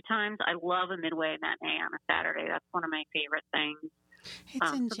there a few times. I love a Midway matinee on a Saturday. That's one of my favorite things.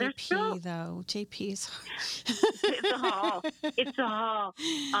 It's in JP, though. JP's. It's a hall.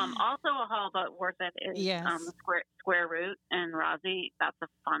 Also a hall, but worth it is Square Root and Rossi. That's a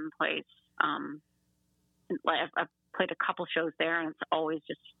fun place. I've played a couple shows there, and it's always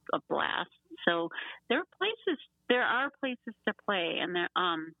just a blast. So there are places to play, and there,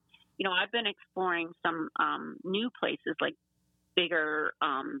 I've been exploring some new places, like bigger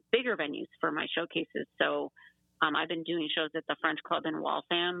venues for my showcases. So. I've been doing shows at the French Club in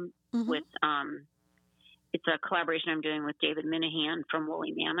Waltham with, it's a collaboration I'm doing with David Minahan from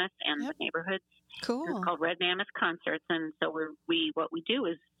Woolly Mammoth and the Neighborhoods. Cool. It's called Red Mammoth Concerts. And so what we do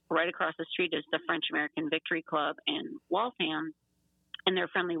is right across the street is the French American Victory Club in Waltham. And they're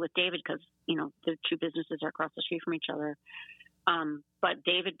friendly with David because, the two businesses are across the street from each other. But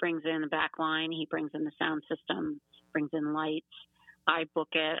David brings in the back line. He brings in the sound system, brings in lights. I book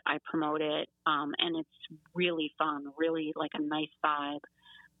it, I promote it, and it's really fun, really like a nice vibe,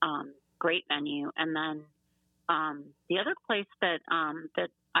 great venue. And then the other place that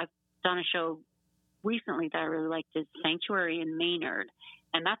I've done a show recently that I really liked is Sanctuary in Maynard,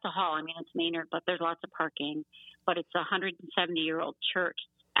 and that's a hall. I mean, it's Maynard, but there's lots of parking. But it's a 170-year-old church.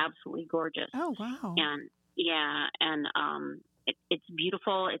 It's absolutely gorgeous. Oh wow! And it's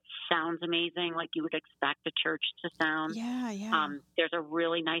beautiful. It sounds amazing, like you would expect a church to sound. Yeah. There's a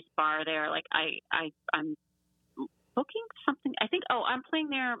really nice bar there. Like I'm booking something. I think. I'm playing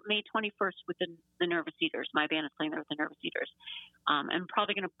there May 21st with the Nervous Eaters. My band is playing there with the Nervous Eaters. I'm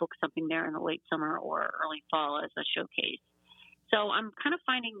probably going to book something there in the late summer or early fall as a showcase. So I'm kind of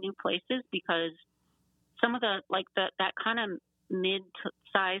finding new places because some of the that kind of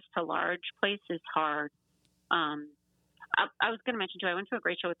mid-size to large place is hard. I was going to mention, too, I went to a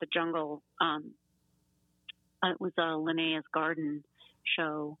great show at the Jungle. It was a Linnea's Garden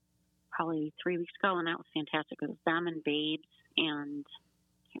show probably 3 weeks ago, and that was fantastic. It was them and Babes, and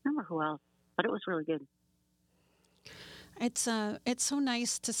I can't remember who else, but it was really good. It's so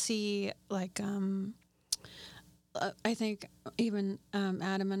nice to see, like, I think even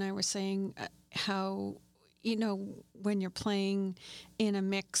Adam and I were saying how, when you're playing in a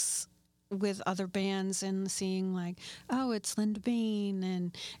mix with other bands and seeing like, oh, it's Linda Bean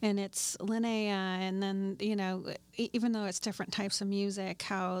and it's Linnea, and then even though it's different types of music,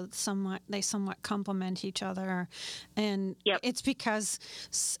 how they somewhat complement each other, and it's because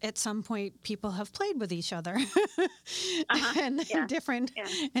at some point people have played with each other and in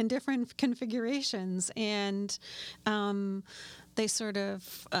different configurations, and they sort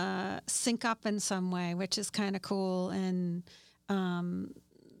of sync up in some way, which is kind of cool. And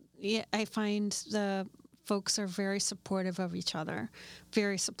I find the folks are very supportive of each other,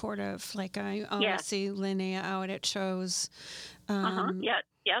 very supportive. Like I always see Linnea out at shows.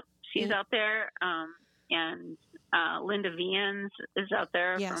 She's out there. And Linda Vians is out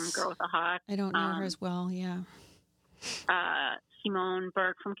there from Girl with a Hawk. I don't know her as well, Simone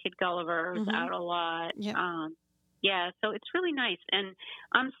Burke from Kid Gulliver is out a lot. So it's really nice. And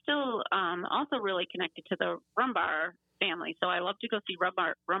I'm still also really connected to the Rumbar family. So I love to go see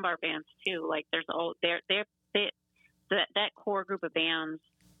Rumbar bands too. Like there's that core group of bands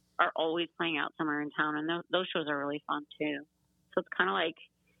are always playing out somewhere in town, and those shows are really fun too. So it's kind of like,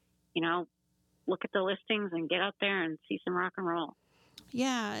 look at the listings and get out there and see some rock and roll.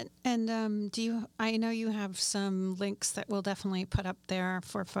 Yeah, and I know you have some links that we'll definitely put up there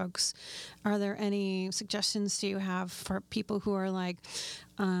for folks. Are there any suggestions do you have for people who are like,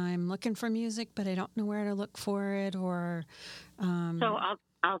 I'm looking for music, but I don't know where to look for it? Or So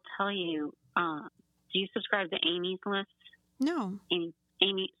I'll tell you. Do you subscribe to Amy's list? No.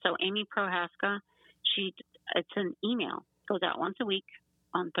 So Amy Prohaska, it's an email, goes out once a week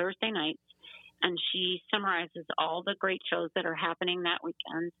on Thursday nights. And she summarizes all the great shows that are happening that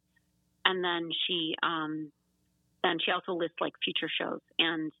weekend, and then she also lists like future shows.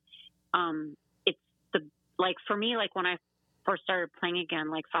 And it's for me, like when I first started playing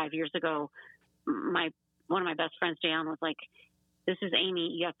again, like 5 years ago, one of my best friends, Jan, was like, "This is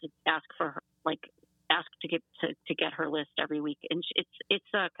Amy. You have to ask for her, ask to get her list every week." And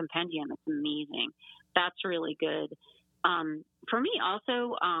it's a compendium. It's amazing. That's really good. For me,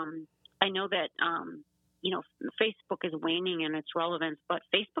 also. I know that, Facebook is waning in its relevance, but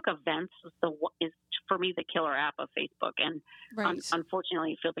Facebook events is for me the killer app of Facebook. And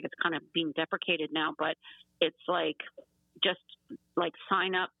unfortunately, it feels like it's kind of being deprecated now, but it's just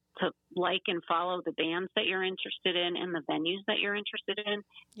sign up to like and follow the bands that you're interested in and the venues that you're interested in. Yep.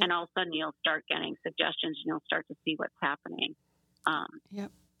 And all of a sudden you'll start getting suggestions and you'll start to see what's happening.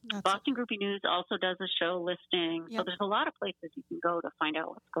 Boston Groupie News also does a show listing. Yep. So there's a lot of places you can go to find out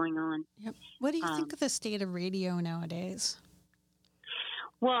what's going on. Yep. What do you think of the state of radio nowadays?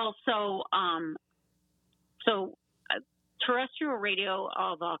 Well, so terrestrial radio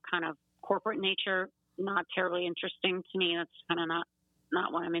of a kind of corporate nature, not terribly interesting to me. That's kind of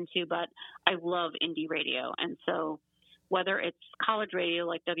not what I'm into, but I love indie radio. And so whether it's college radio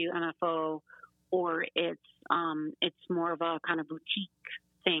like WMFO or it's more of a kind of boutique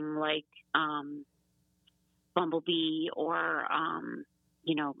thing like Bumblebee or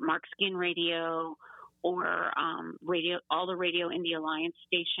Mark Skin Radio or all the Radio Indie Alliance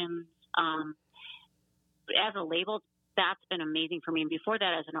stations. As a label, that's been amazing for me. And before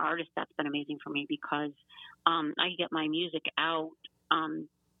that, as an artist, that's been amazing for me because I get my music out and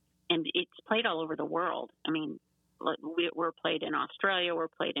it's played all over the world. I mean, we're played in Australia, we're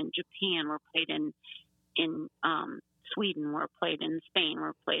played in Japan, we're played in Sweden, we're played in Spain,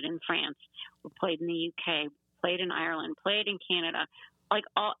 we're played in France, we're played in the UK, played in Ireland, played in Canada,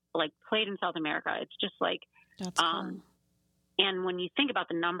 played in South America. It's just that's cool. And when you think about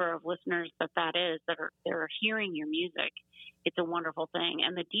the number of listeners that is that are hearing your music, it's a wonderful thing.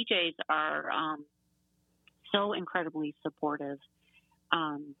 And the DJs are so incredibly supportive.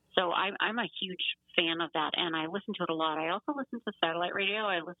 So I'm a huge fan of that, and I listen to it a lot. I also listen to satellite radio.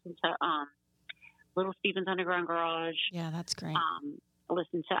 I listen to Little Steven's Underground Garage. Yeah, that's great. I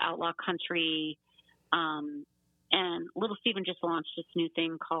listen to Outlaw Country, and Little Steven just launched this new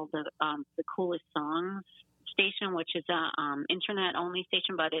thing called the Coolest Songs station, which is a internet only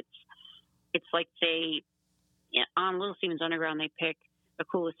station, but it's like on Little Steven's Underground they pick the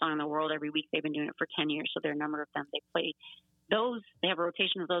coolest song in the world every week. They've been doing it for 10 years, so there are a number of them. They play those, they have a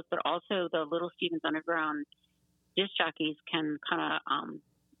rotation of those, but also the Little Steven's Underground disc jockeys can kind of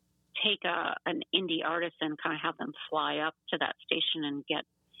take an indie artist and kind of have them fly up to that station and get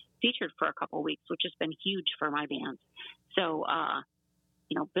featured for a couple of weeks, which has been huge for my band. So,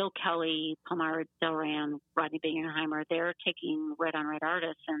 Bill Kelly, Palmyra Delran, Rodney Bingenheimer, they're taking Red on Red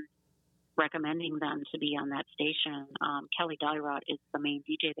artists and recommending them to be on that station. Kelly Dairot is the main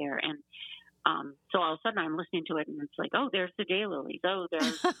DJ there. And so all of a sudden I'm listening to it and it's like, oh, there's the Daylilies. Oh,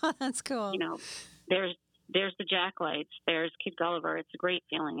 there's, that's cool. There's there's the Jacklights, there's Kid Gulliver. It's a great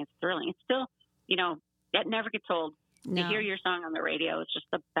feeling. It's thrilling. It's still, that never gets old. No. To hear your song on the radio is just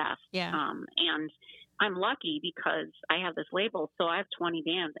the best. Yeah. And I'm lucky because I have this label, so I have 20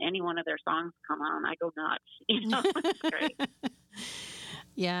 bands. Any one of their songs come on, I go nuts. It's great.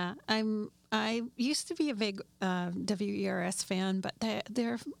 Yeah, I used to be a big WERS fan, but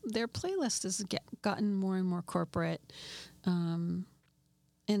their playlist has gotten more and more corporate, and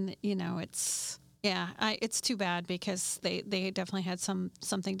it's too bad because they definitely had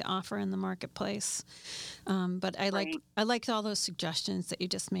something to offer in the marketplace. But I liked all those suggestions that you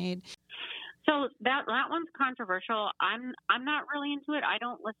just made. So that one's controversial. I'm not really into it. I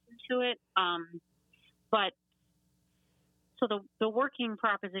don't listen to it. But so the working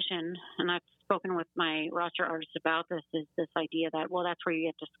proposition, and I've spoken with my roster artists about this, is this idea that, well, that's where you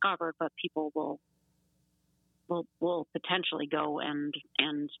get discovered, but people will potentially go and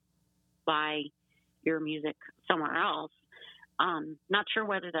buy your music somewhere else. Not sure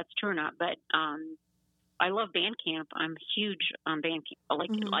whether that's true or not, but I love Bandcamp. I'm huge on Bandcamp.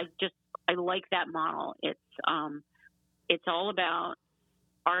 I like that model. It's all about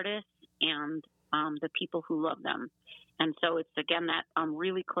artists and the people who love them. And so it's, again, that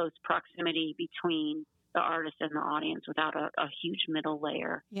really close proximity between the artist and the audience without a huge middle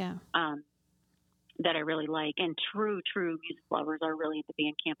layer. Yeah. That I really like. And true music lovers are really into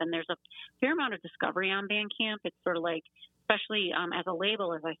Bandcamp. And there's a fair amount of discovery on Bandcamp. It's sort of like, especially as a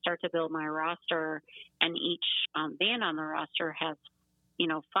label, as I start to build my roster, and each band on the roster has,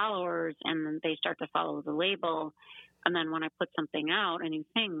 followers, and then they start to follow the label. And then when I put something out, a new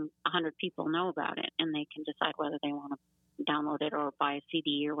thing, 100 people know about it, and they can decide whether they want to download it or buy a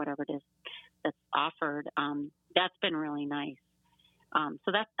CD or whatever it is that's offered. That's been really nice.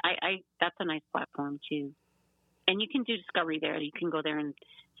 So that's a nice platform too. And you can do discovery there. You can go there and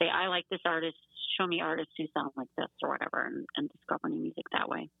say, I like this artist, show me artists who sound like this or whatever, and discover new music that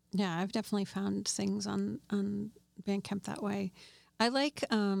way. Yeah, I've definitely found things on Bandcamp that way. I like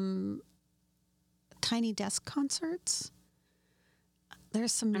Tiny Desk concerts.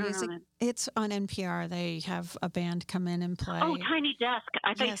 There's some music. It's on NPR. They have a band come in and play. Oh, Tiny Desk.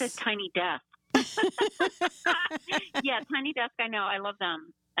 I thought you said Tiny Desk. Yeah, Tiny Desk. I know. I love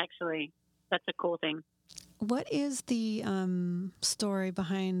them, actually. That's a cool thing. What is the story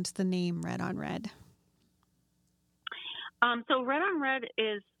behind the name Red on Red? So Red on Red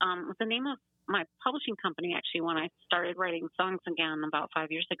is the name of my publishing company, actually, when I started writing songs again about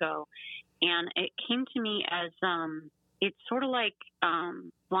 5 years ago. And it came to me as it's sort of like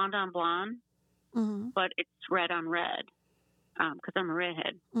Blonde on Blonde, mm-hmm. but it's Red on Red because I'm a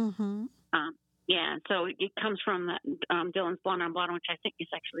redhead. Mm-hmm. Yeah, so it comes from Dylan's Blonde on Blonde, which I think is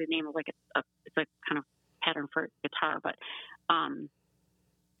actually the name of it's a kind of pattern for guitar. But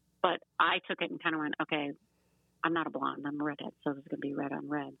I took it and kind of went, okay, I'm not a blonde, I'm a redhead, so this is going to be Red on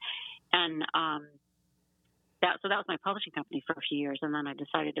Red. And that was my publishing company for a few years, and then I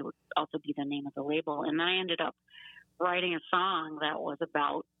decided it would also be the name of the label. And then I ended up writing a song that was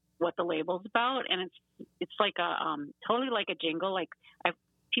about what the label's about, and it's like a totally like a jingle. Like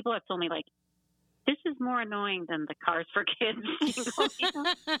people have told me, like, this is more annoying than the Cars for Kids jingle.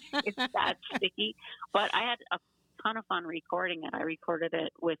 It's that sticky. But I had a ton of fun recording it. I recorded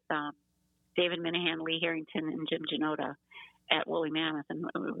it with David Minahan, Lee Harrington, and Jim Janota at Woolly Mammoth, and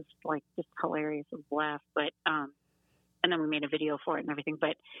it was like just hilarious. It was a laugh. But and then we made a video for it and everything.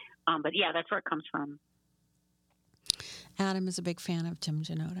 But yeah, that's where it comes from. Adam is a big fan of Jim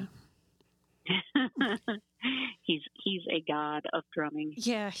Janota. He's a god of drumming.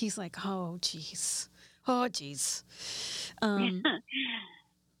 Yeah, he's like, oh geez. Adam's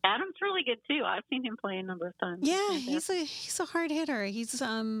really good too. I've seen him play a number of times. Yeah, he's a hard hitter. He's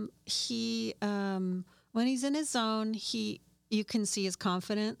when he's in his zone, you can see his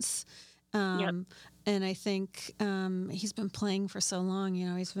confidence. Yep. And I think he's been playing for so long.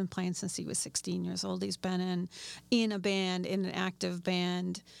 He's been playing since he was 16 years old. He's been in a band, in an active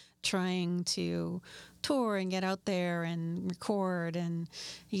band, trying to tour and get out there and record. And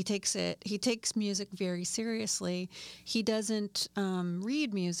he takes music very seriously. He doesn't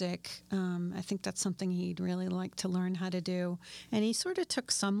read music. I think that's something he'd really like to learn how to do. And he sort of took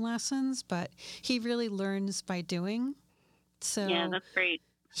some lessons, but he really learns by doing. So yeah, that's great.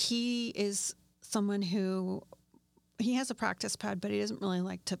 He is someone who he has a practice pad, but he doesn't really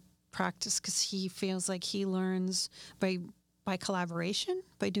like to practice because he feels like he learns by collaboration,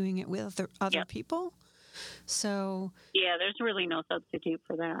 by doing it with other Yep. people. So yeah, there's really no substitute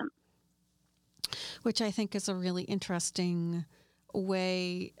for that. Which I think is a really interesting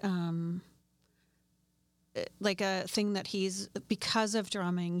way like a thing that because of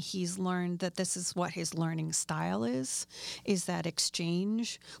drumming, he's learned that this is what his learning style is that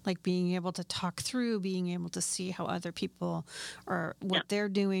exchange, like being able to talk through, being able to see how other people are, what they're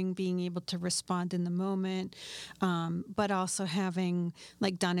doing, being able to respond in the moment, but also having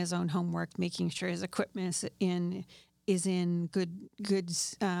like done his own homework, making sure his equipment is in good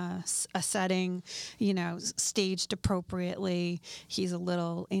a setting, staged appropriately. He's a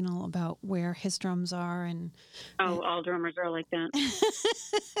little anal about where his drums are, and all drummers are like that.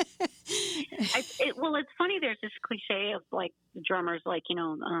 Well, it's funny. There's this cliche of like the drummers, like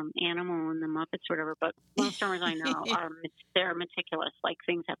Animal and the Muppets, or whatever. But most drummers I know they're meticulous. Like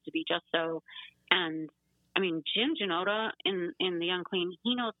things have to be just so. And I mean, Jim Janota in The Unclean,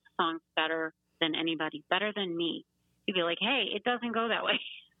 he knows the songs better than anybody, better than me. He'd be like, "Hey, it doesn't go that way."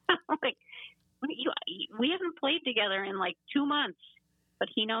 Like, we haven't played together in like 2 months, but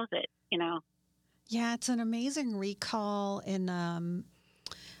he knows it, Yeah, it's an amazing recall, and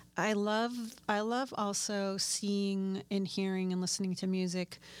I love also seeing and hearing and listening to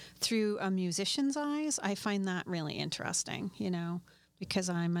music through a musician's eyes. I find that really interesting, because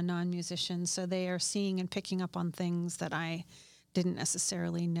I'm a non-musician, so they are seeing and picking up on things that I didn't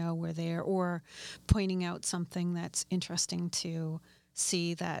necessarily know were there, or pointing out something that's interesting to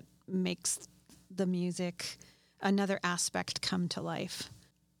see that makes the music, another aspect, come to life.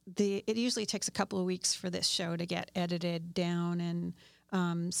 It usually takes a couple of weeks for this show to get edited down, and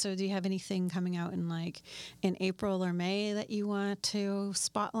so do you have anything coming out in April or May that you want to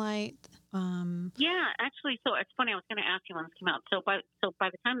spotlight? Yeah, actually, so it's funny. I was going to ask you when this came out. So by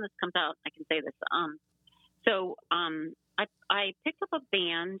the time this comes out, I can say this. I picked up a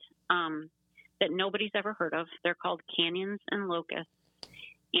band that nobody's ever heard of. They're called Canyons and Locusts,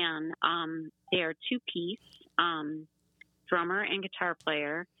 and they are two-piece, drummer and guitar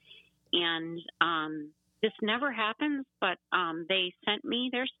player. And this never happens, but they sent me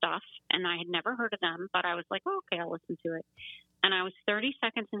their stuff, and I had never heard of them, but I was like, oh, okay, I'll listen to it. And I was 30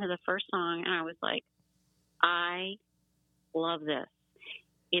 seconds into the first song, and I was like, I love this.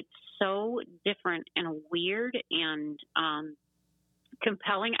 It's so different and weird and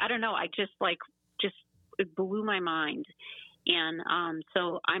compelling. I don't know. I just it blew my mind. And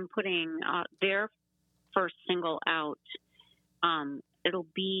so I'm putting their first single out. It'll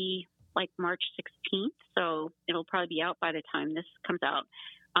be like March 16th, so it'll probably be out by the time this comes out.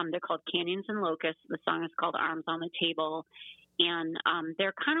 They're called Canyons and Locusts. The song is called Arms on the Table. And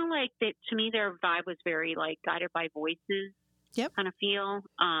they're kind of like, to me, their vibe was very like Guided by Voices. Yep. Kind of feel.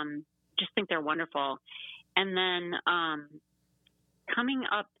 Just think they're wonderful. And then coming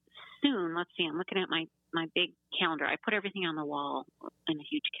up soon, let's see, I'm looking at my big calendar. I put everything on the wall in a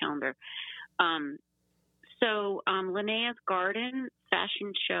huge calendar. So Linnea's Garden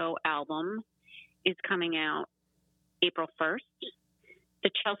fashion show album is coming out April 1st.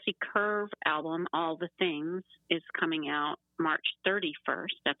 The Chelsea Curve album, All the Things, is coming out March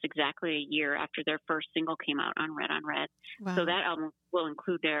 31st. That's exactly a year after their first single came out on Red on Red. Wow. So that album will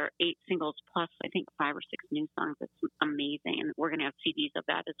include their 8 singles plus, I think, 5 or 6 new songs. It's amazing. And we're going to have CDs of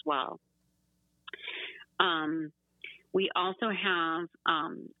that as well. We also have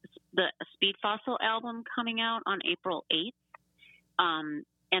the Speed Fossil album coming out on April 8th.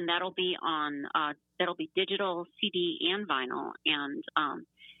 And that'll be digital, CD, and vinyl. And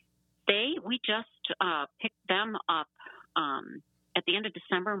we just picked them up at the end of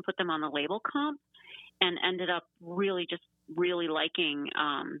December and put them on the label comp, and ended up really liking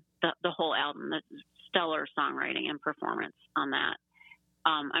the whole album, the stellar songwriting and performance on that.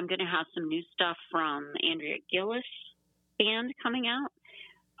 I'm going to have some new stuff from Andrea Gillis band coming out.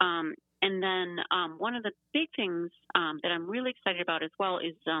 And then one of the big things that I'm really excited about as well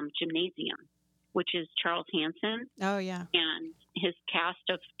is Gymnasium, which is Charles Hanson. Oh, yeah. And his cast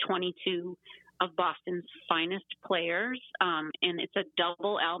of 22 of Boston's finest players. And it's a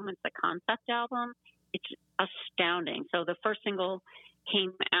double album. It's a concept album. It's astounding. So the first single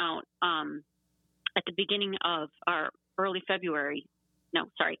came out at the beginning of our February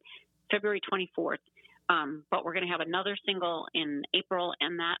 24th. But we're going to have another single in April,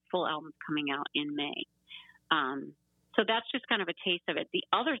 and that full album's coming out in May. So that's just kind of a taste of it. The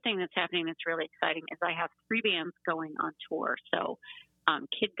other thing that's happening that's really exciting is I have 3 bands going on tour. So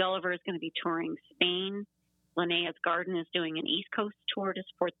Kid Gulliver is going to be touring Spain. Linnea's Garden is doing an East Coast tour to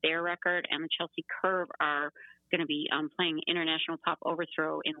support their record, and the Chelsea Curve are going to be playing International Pop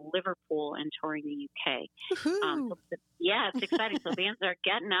Overthrow in Liverpool and touring the UK. Yeah, it's exciting. So bands are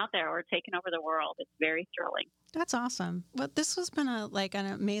getting out there or taking over the world. It's very thrilling. That's awesome. Well, this has been an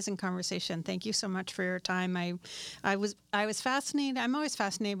amazing conversation. Thank you so much for your time. I was fascinated. I'm always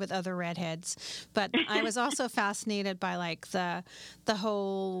fascinated with other redheads, but I was also fascinated by like the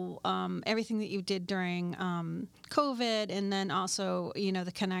whole everything that you did during COVID, and then also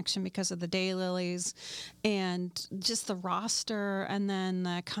the connection because of the Daylilies, and just the roster, and then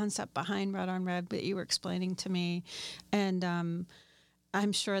the concept behind Red on Red that you were explaining to me, and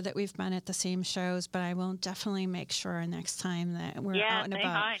I'm sure that we've been at the same shows, but I will definitely make sure next time that we're out and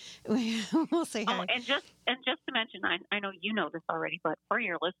about. We'll say hi. And just to mention, I know you know this already, but for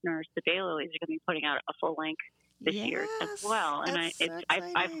your listeners, the Daylilies are going to be putting out a full length this year as well. And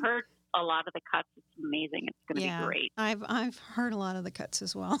I've heard a lot of the cuts. It's amazing. It's going to be great. I've heard a lot of the cuts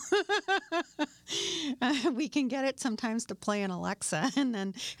as well. We can get it sometimes to play in Alexa, and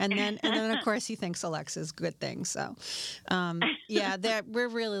then of course he thinks Alexa's good thing. So we're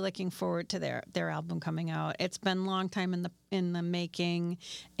really looking forward to their album coming out. It's been a long time in the making,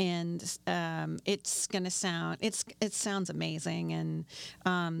 and it's going to sounds amazing. And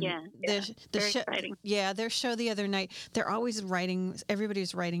their show the other night, they're always writing.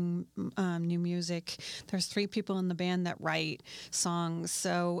 Everybody's writing new music. There's 3 people in the band that write songs,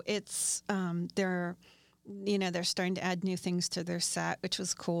 so it's they're starting to add new things to their set, which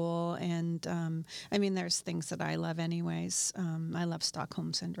was cool. And there's things that I love anyways. I love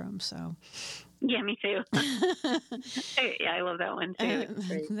Stockholm Syndrome, so yeah, me too. Yeah, I love that one too.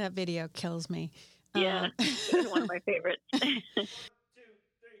 That video kills me. Yeah, it's one of my favorites.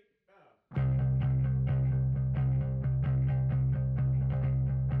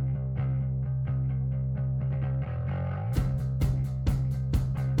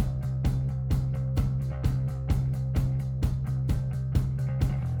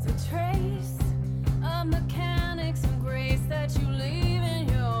 Mechanics and grace that you leave in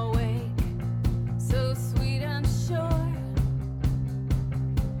your wake, so sweet and sure,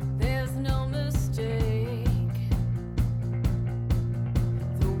 there's no mistake.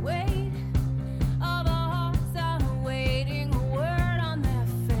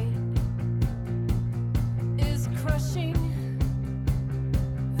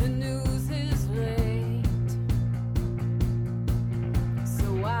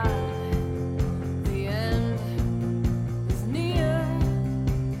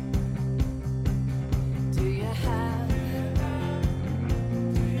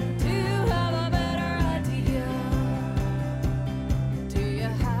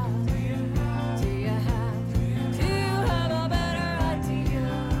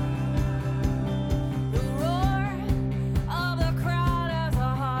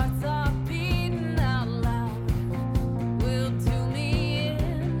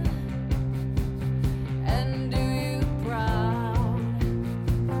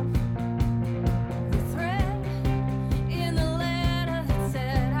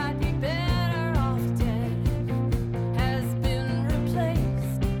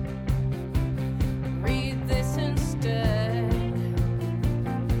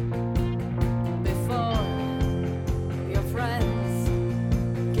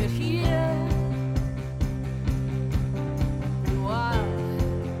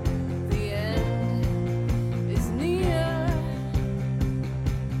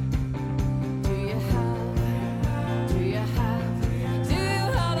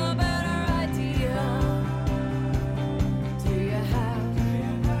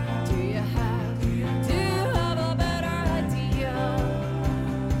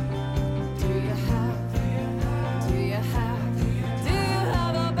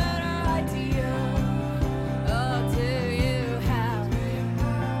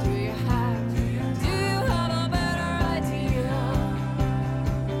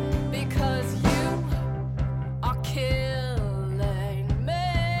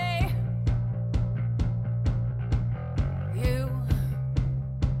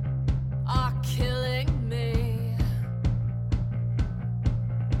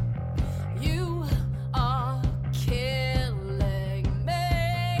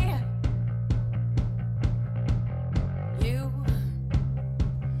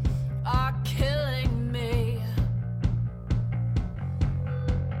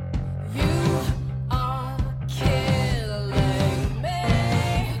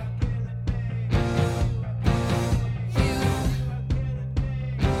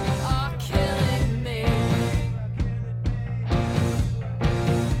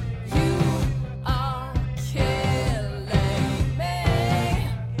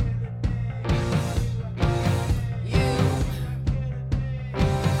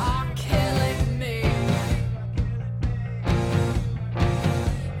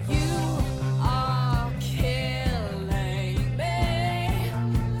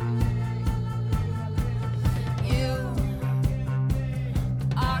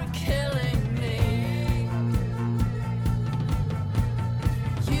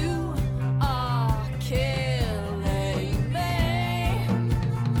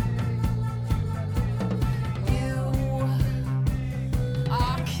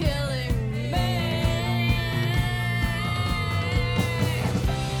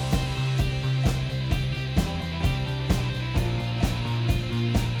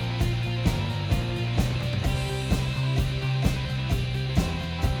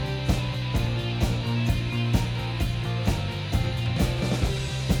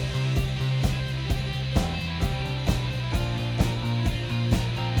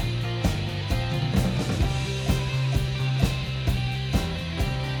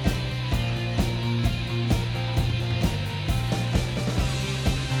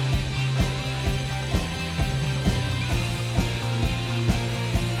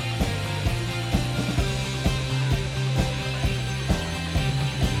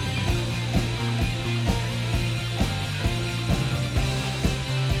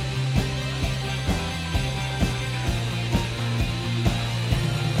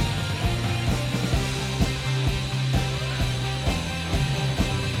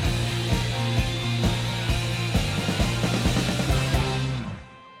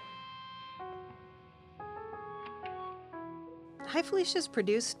 Hi Felicia is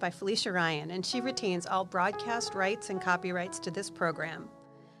produced by Felicia Ryan, and she retains all broadcast rights and copyrights to this program.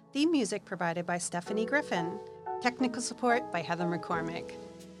 Theme music provided by Stephanie Griffin. Technical support by Heather McCormick.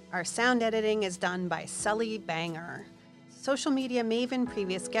 Our sound editing is done by Sully Banger. Social media maven,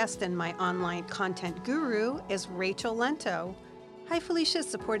 previous guest, and my online content guru is Rachel Lento. Hi Felicia is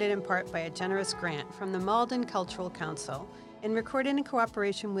supported in part by a generous grant from the Malden Cultural Council and recorded in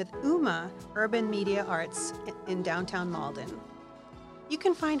cooperation with UMA Urban Media Arts in downtown Malden. You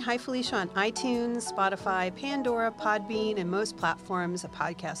can find Hi Felicia on iTunes, Spotify, Pandora, Podbean, and most platforms that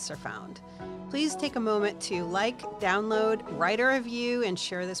podcasts are found. Please take a moment to like, download, write a review, and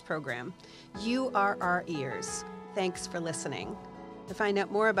share this program. You are our ears. Thanks for listening. To find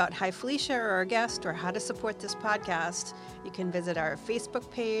out more about Hi Felicia or our guest or how to support this podcast, you can visit our Facebook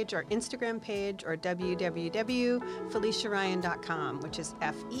page, our Instagram page, or www.feliciaryan.com, which is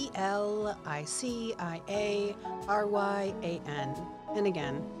FELICIARYAN. And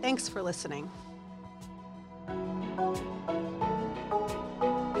again, thanks for listening.